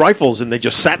their rifles, and they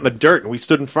just sat in the dirt, and we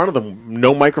stood in front of them,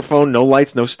 no microphone, no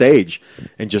lights, no stage,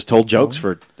 and just told jokes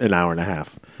for an hour and a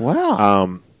half.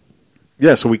 Wow.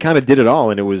 So we kind of did it all,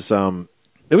 and it was an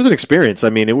experience. I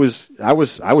mean,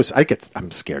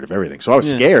 I'm scared of everything, so I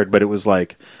was scared, but it was I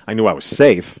knew I was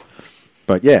safe.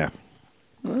 But yeah.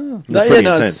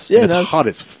 It's hot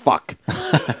as fuck.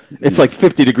 It's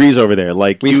 50 degrees over there.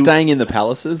 Were you staying in the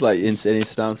palaces, in any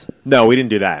stance? No, we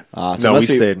didn't do that. So we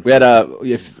stayed. We had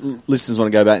if listeners want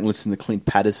to go back and listen to the Clint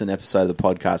Patterson episode of the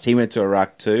podcast, he went to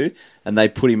Iraq too, and they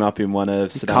put him up in one of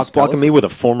Saddam's palaces. Cock-blocking me with a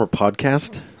former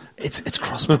podcast? It's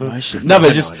cross promotion. No,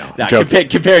 but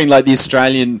comparing the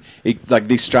Australian,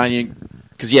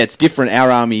 because it's different. Our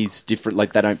army's different.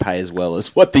 They don't pay as well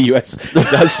as what the US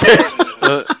does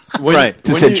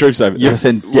to send troops over.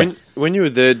 When you were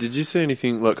there, did you see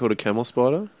anything called a camel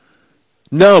spider?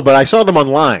 No, but I saw them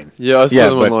online. Yeah, I saw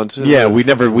them online too. Yeah, we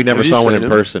never saw one in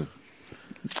person.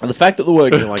 And the fact that the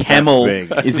word camel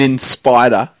is in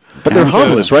spider, but they're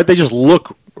harmless, right? They just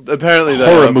look apparently they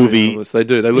horror are movie. animals. They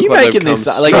do. They look You like making they've this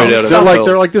come like- straight out of They're hell.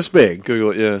 They're like this big.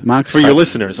 Google it. Yeah. Mark's For your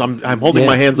listeners, I'm holding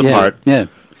my hands apart. Yeah.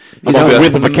 I'm on the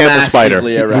width of a camel spider.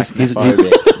 Massively He's-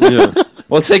 arachnophobic. Yeah.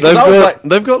 Well, see, They've because I was like,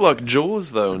 they've got like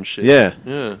jaws though and shit. Yeah.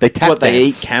 Yeah. They tap what, they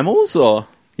dance. eat camels, or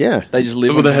Yeah. they just live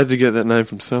Well, on they had to get that name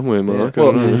from somewhere, Mark. I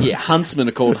Well, don't know. yeah, huntsmen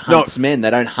are called huntsmen. They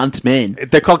don't hunt men.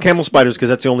 They're called camel spiders because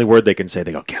that's the only word they can say.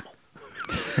 They go camel.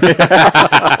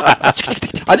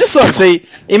 I just thought, see,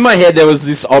 in my head there was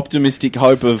this optimistic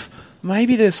hope of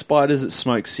maybe there's spiders that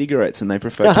smoke cigarettes and they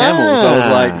prefer camels. I was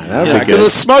like, that would be because good.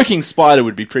 a smoking spider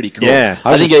would be pretty cool. Yeah.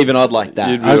 I think even I'd like that.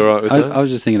 You'd be I was, alright with that. I was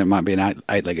just thinking it might be an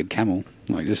eight-legged camel,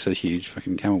 like just a huge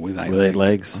fucking camel with eight With 8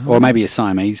 legs. or maybe a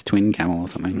Siamese twin camel or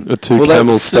something. Two Well,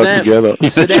 camels stuck Saddam- together.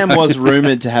 Saddam was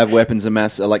rumored to have weapons of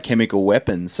mass, like chemical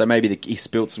weapons. So maybe he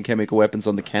spilt some chemical weapons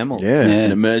on the camel, Yeah. Yeah.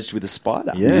 and it merged with a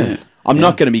spider. Yeah. I'm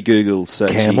not going to be Google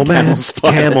searching Camel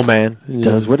spiders. man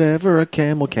does whatever a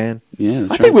camel can. Yeah,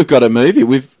 that's I think right. we've got a movie.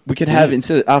 We could have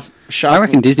instead of Shark. I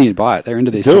reckon Disney would buy it. They're into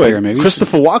these Do superhero it. movies.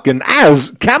 Christopher Walken as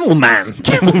Camel Man.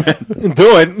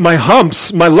 Do it. My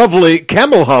humps. My lovely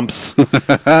camel humps.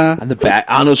 And the bad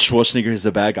Arnold Schwarzenegger is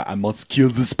the bad guy. I must kill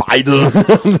the spiders.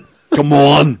 Come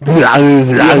on. We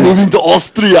are moving to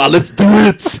Austria. Let's do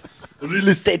it.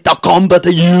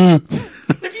 Realestate.com.au.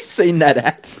 Have you seen that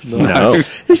ad? No.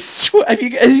 Have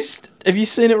you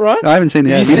seen it, right? I haven't seen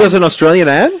the Have ad. you He does an Australian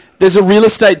ad? There's a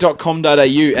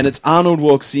realestate.com.au and it's Arnold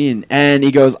walks in and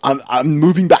he goes, I'm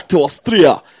moving back to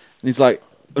Austria. And he's like,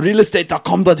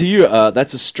 realestate.com.au,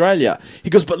 that's Australia. He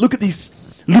goes, but look at these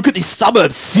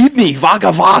suburbs, Sydney,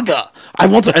 Vaga Vaga. I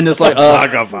want to, and it's like,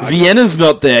 Vaga Vaga. Vienna's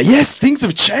not there. Yes, things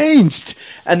have changed.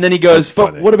 And then he goes,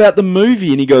 but funny. what about the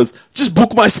movie? And he goes, just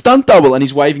book my stunt double. And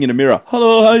he's waving in a mirror.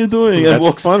 Hello, how you doing? And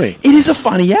That's funny. It is a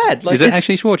funny ad. Like, Is it it's-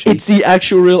 actually Schwarzenegger? It's the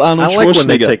actual real Arnold I like Schwarzenegger. when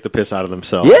they take the piss out of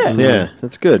themselves. Yeah. Yeah,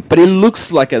 that's good. But he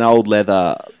looks like an old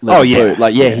leather Oh, yeah. boot.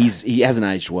 Like, he hasn't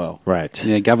aged well. Right.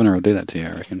 Yeah, Governor will do that to you,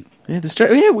 I reckon.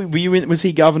 Yeah, were you was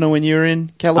he governor when you were in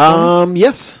California?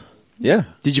 Yes. Yeah.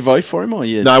 Did you vote for him or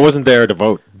you? No, I wasn't there to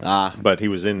vote. Ah. But he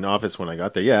was in office when I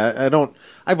got there. Yeah,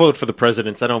 I vote for the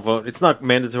presidents. I don't vote. It's not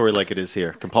mandatory like it is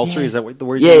here. Compulsory, is that what the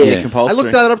word? Yeah, is? yeah, compulsory. I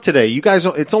looked that up today. You guys,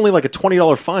 it's only like a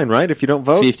 $20 fine, right? If you don't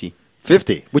vote? 50.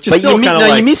 50, which is But still kind of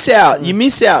like... you miss out. You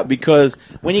miss out because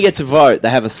when you get to vote,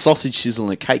 they have a sausage sizzle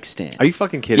and a cake stand. Are you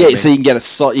fucking kidding Yeah, me? so you can get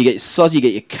you get your sausage, you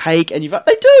get your cake, and you vote.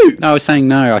 They do. No, I was saying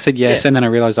no. I said yes, Yeah. and then I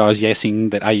realised I was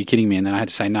yesing that, are you kidding me? And then I had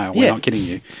to say no, we're Yeah. not kidding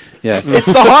you. Yeah.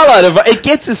 It's the highlight of it. It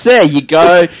gets us there. You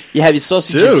go, you have your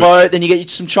sausage, you Dude. vote, then you get you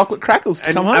some chocolate crackles to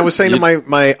And come home. I was saying to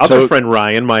my other friend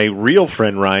Ryan, my real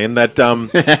friend Ryan, that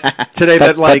today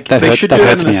that like that they hurt- should that do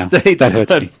that in hurts the me, Al. States. That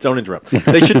hurts me. Don't interrupt.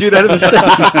 They should do that in the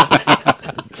States.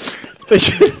 They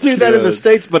should do that in the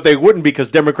States, but they wouldn't because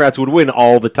Democrats would win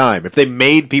all the time if they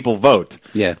made people vote.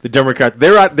 Yeah. the Democrats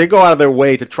they go out of their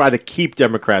way to try to keep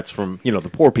Democrats from the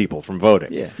poor people from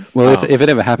voting. Yeah. Well, if it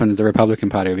ever happens, the Republican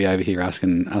Party will be over here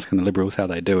asking the Liberals how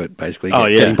they do it. Basically, Oh,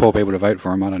 yeah. getting poor people to vote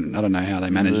for them. I don't know how they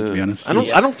manage it, to be honest.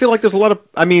 I don't feel like there's a lot of.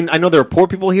 I mean, I know there are poor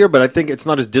people here, but I think it's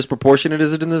not as disproportionate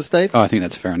as it in the States. Oh, I think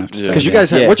that's fair enough. Because you guys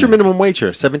have, Yeah. what's your minimum wage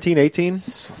here? 17, 18?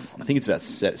 I think it's about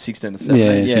 16 or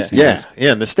 17. Yeah, 16. Yeah.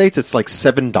 In the States, it's like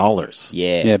 $7.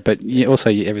 Yeah, but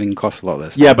everything costs a lot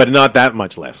less. Yeah, but not that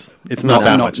much less. It's not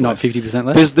that much not less. 50%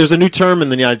 less. There's a new term in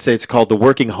the United States called the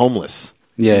working homeless.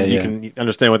 Yeah, you yeah. can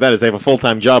understand what that is. They have a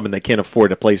full-time job and they can't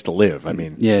afford a place to live. I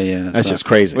mean, Yeah, that's just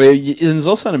crazy. Well, there's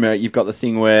also in America, you've got the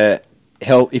thing where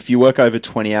if you work over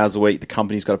 20 hours a week, the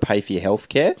company's got to pay for your health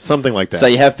care. Something like that. So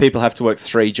you have people have to work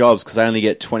 3 jobs because they only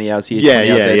get 20 hours here, Yeah, 20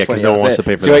 hours yeah, there, yeah, 'cause 20 no one hours wants there. to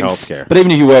pay for So their you work healthcare. But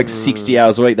even if you work 60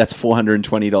 hours a week, that's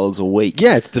 $420 a week.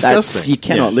 Yeah, it's disgusting. You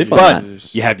cannot live on But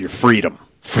that. you have your freedom.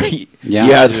 Free. Yeah.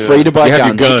 You have free to buy You have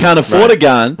your guns. You gun. can't afford Right. a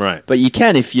gun, Right. but you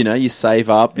can if you save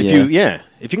up. If you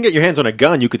can get your hands on a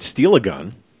gun, you could steal a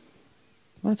gun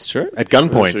That's true. at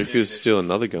gunpoint. You could steal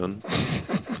another gun.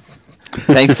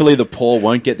 Thankfully, the poor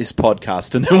won't get this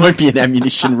podcast, and there won't be an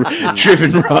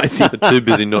ammunition-driven rising. They're too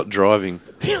busy not driving.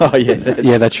 Oh yeah,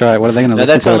 that's right. What are they going to No, listen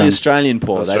that's to only then? Australian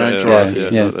poor. They don't Australia, drive yeah,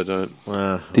 here. Yeah. No, they don't.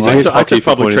 Did Well, you- I took Hockey for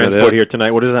public pointing that transport out. here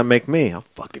tonight. What does that make me? I'll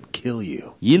fucking kill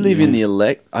you. You live in the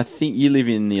I think you live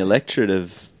in the electorate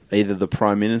of either the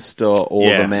Prime Minister or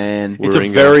Yeah. the man. It's a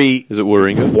Warringah. very Is it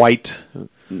Warringah? white.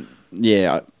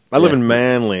 Yeah, I live yeah. in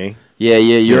Manly. Yeah.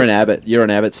 You're an Abbott. You're in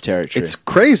Abbott's territory. It's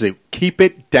crazy. Keep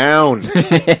it down.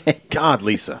 God,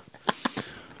 Lisa.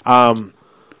 We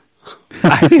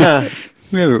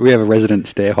have a resident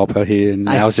stair hopper here, and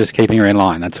I was just keeping her in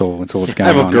line. That's all. That's what's I going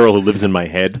have on. a girl who lives in my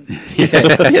head. yeah,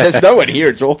 there's no one here.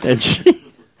 It's all. And she,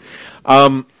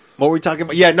 What were we talking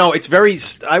about? Yeah, no, it's very...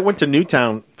 I went to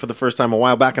Newtown for the first time a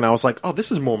while back, and I was like, oh,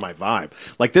 this is more my vibe.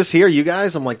 Like this here, you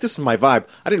guys, I'm like, this is my vibe.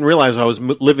 I didn't realize I was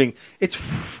living... It's...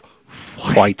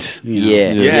 White.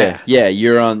 Yeah.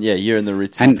 You're in the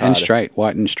ritzy and straight,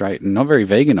 white and straight, and not very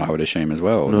vegan, I would assume as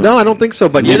well. No, I don't think so.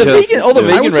 But all the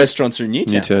vegan restaurants are in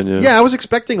Newtown. Yeah, I was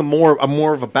expecting a more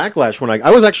of a backlash when I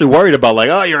was actually worried about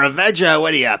like, oh, you're a veggie,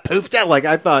 what are you, poofed out? Like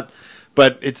I thought,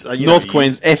 but it's North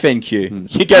Queens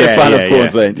FNQ. You go to front of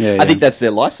Queensland. I think that's their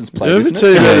license plate. Isn't it?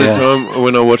 Tell you about the time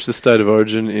when I watched the State of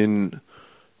Origin in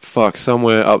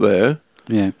somewhere up there.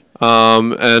 Yeah.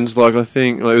 And like I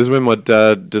think it was when my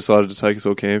dad decided to take us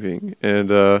all camping, and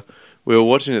we were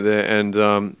watching it there, and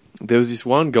there was this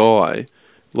one guy,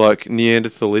 like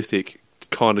Neanderthalithic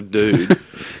kind of dude,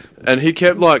 and he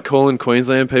kept like calling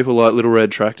Queensland people like little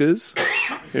red tractors.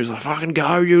 He was like, "Fucking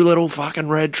go, you little fucking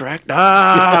red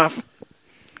tractor!"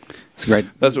 It's great.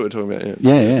 That's what we're talking about.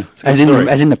 Yeah. As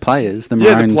in the players, the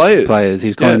Maroons players. He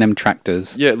was calling them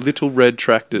tractors. Yeah, little red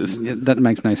tractors. Yeah, that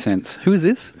makes no sense. Who is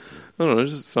this? I don't know,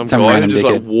 just some guy who just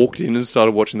like walked in and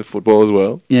started watching the football as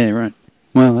well. Yeah, right.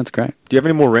 Well, that's great. Do you have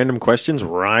any more random questions,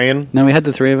 Ryan? No, we had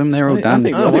the three of them. They're all done. I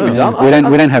think we're done.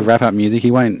 We don't have wrap up music.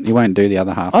 He won't do the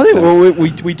other half. I think well,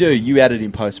 we do. You added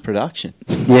in post production.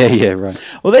 Yeah, right.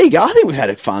 Well, there you go. I think we've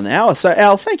had a fun hour. So,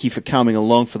 Al, thank you for coming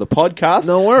along for the podcast.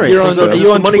 No worries. Are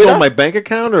you on money Twitter? go on my bank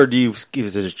account, or do you give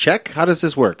it a check? How does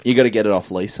this work? You got to get it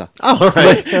off Lisa. Oh, all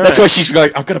right. That's why she's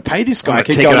like, I've got to pay this guy. I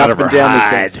keep going up and down the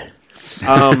stairs.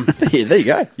 Yeah, there you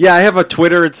go. Yeah, I have a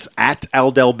Twitter. It's at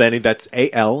Aldelbene. That's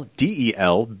ALDELBENE.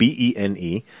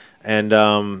 And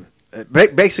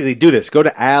basically, do this. Go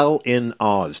to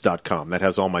alinoz.com. That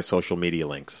has all my social media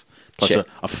links. Plus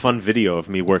a fun video of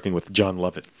me working with John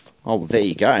Lovett. Oh, well, there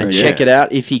you go. And check it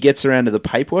out. If he gets around to the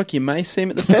paperwork, you may see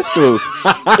him at the festivals.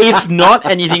 If not,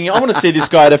 and you think, I want to see this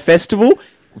guy at a festival,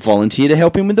 volunteer to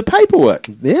help him with the paperwork.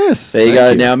 Yes. There you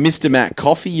go. Now, Mr. Matt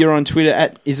Coffee, you're on Twitter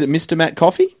at, is it Mr. Matt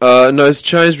Coffee? No, it's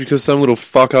changed because some little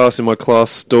fuck ass in my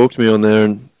class stalked me on there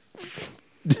and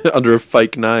under a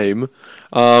fake name.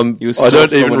 I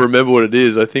don't even remember what it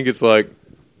is. I think it's like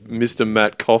Mr.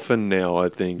 Matt Coffin now, I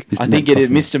think. I think it is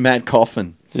Mr. Matt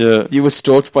Coffin. Yeah. You were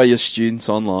stalked by your students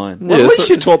online. Well, at least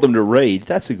you taught them to read.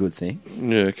 That's a good thing.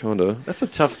 Yeah, kind of. That's a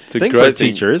tough thing for a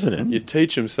teacher, isn't it? You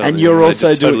teach them something and you're also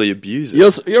they just totally abuse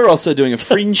it. You're also doing a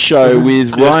fringe show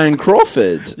with Ryan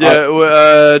Crawford.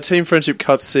 Yeah, Team Friendship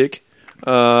Cuts Sick.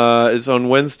 It's on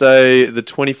Wednesday the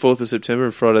 24th of September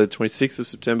and Friday the 26th of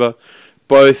September,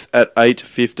 both at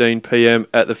 8:15 p.m.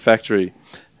 at the Factory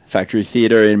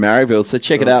Theatre in Marrickville. So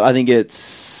check it out. I think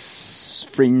it's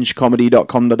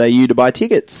fringecomedy.com.au to buy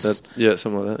tickets.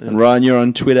 Something like that. Yeah. And Ryan, you're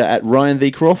on Twitter at Ryan the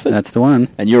Crawford. That's the one.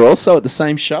 And you're also at the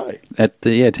same show. At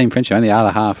the Team Friendship, only the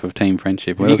other half of Team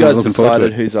Friendship. Have you guys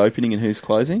decided who's opening and who's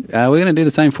closing? We're going to do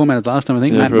the same format as last time, I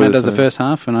think. Yeah, Matt does the first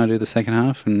half and I do the second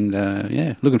half, and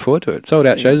looking forward to it. Sold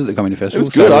out shows at the Comedy Festival. It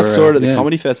was good. I saw it at the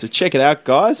Comedy Festival. Check it out,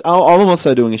 guys. I'm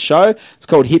also doing a show. It's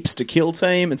called Hips to Kill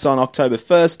Team. It's on October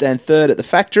 1st and 3rd at the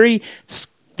Factory.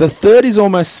 The 3rd is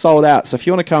almost sold out, so if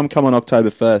you want to come on October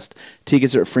 1st.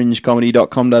 Tickets are at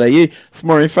fringecomedy.com.au. For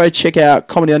more info, check out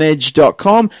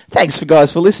comedyonedge.com. Thanks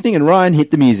guys for listening, and Ryan, hit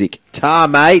the music. Ta,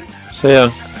 mate. See ya.